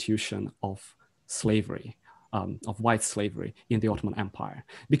the institution of slavery, of white slavery in the Ottoman Empire,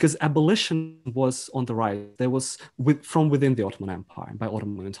 because abolition was on the rise. There was from within the Ottoman Empire by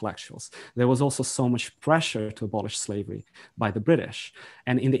Ottoman intellectuals. There was also so much pressure to abolish slavery by the British.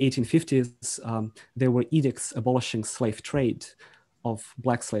 And in the 1850s, there were edicts abolishing slave trade of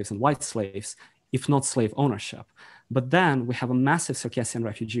black slaves and white slaves, if not slave ownership. But then we have a massive Circassian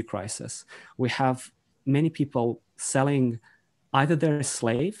refugee crisis. We have many people selling either their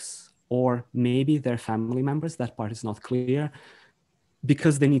slaves or maybe their family members, that part is not clear,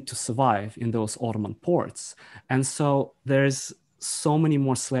 because they need to survive in those Ottoman ports. And so there's so many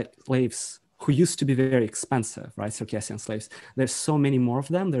more slaves who used to be very expensive, right, Circassian slaves. There's so many more of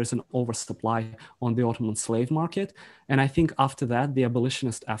them. There's an oversupply on the Ottoman slave market. And I think after that, the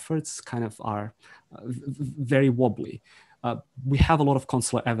abolitionist efforts kind of are very wobbly. We have a lot of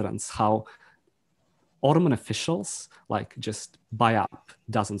consular evidence how Ottoman officials just buy up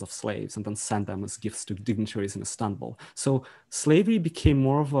dozens of slaves and then send them as gifts to dignitaries in Istanbul. So slavery became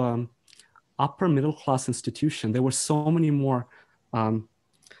more of an upper middle class institution. There were so many more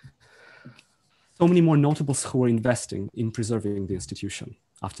notables who were investing in preserving the institution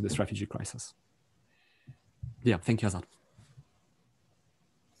after this refugee crisis. Yeah, thank you, Azad.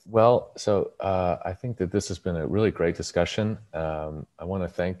 Well, so I think that this has been a really great discussion. I want to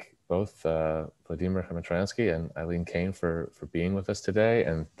thank both Vladimir Hamed-Troyansky and Eileen Kane for being with us today.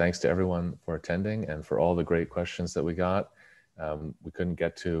 And thanks to everyone for attending and for all the great questions that we got. We couldn't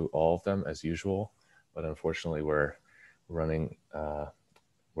get to all of them as usual, but unfortunately we're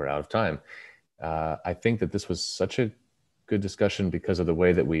out of time. I think that this was such a good discussion because of the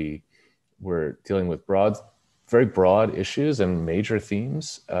way that we were dealing with very broad issues and major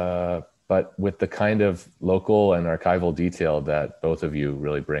themes, but with the kind of local and archival detail that both of you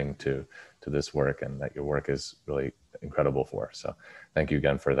really bring to this work, and that your work is really incredible for. So thank you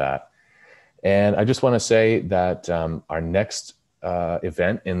again for that. And I just want to say that our next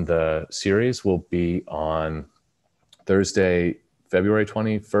event in the series will be on Thursday, February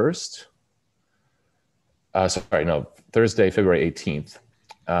 21st. Thursday, February 18th.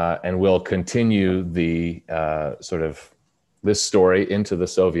 And we'll continue the this story into the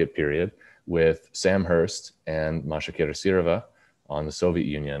Soviet period with Sam Hurst and Masha Kirasirova on the Soviet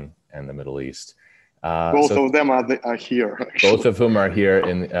Union and the Middle East. Both of them are here. Actually. Both of whom are here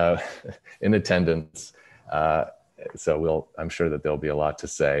in attendance. So I'm sure that there'll be a lot to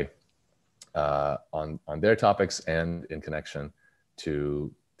say on their topics and in connection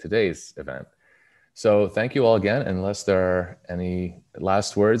to today's event. So thank you all again. Unless there are any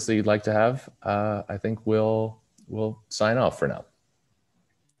last words that you'd like to have, I think we'll sign off for now.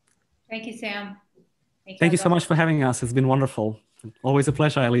 Thank you, Sam. Thank you so much for having us. It's been wonderful. Always a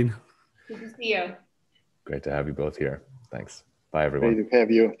pleasure, Eileen. Good to see you. Great to have you both here. Thanks. Bye, everyone. Great to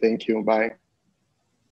have you. Thank you. Bye.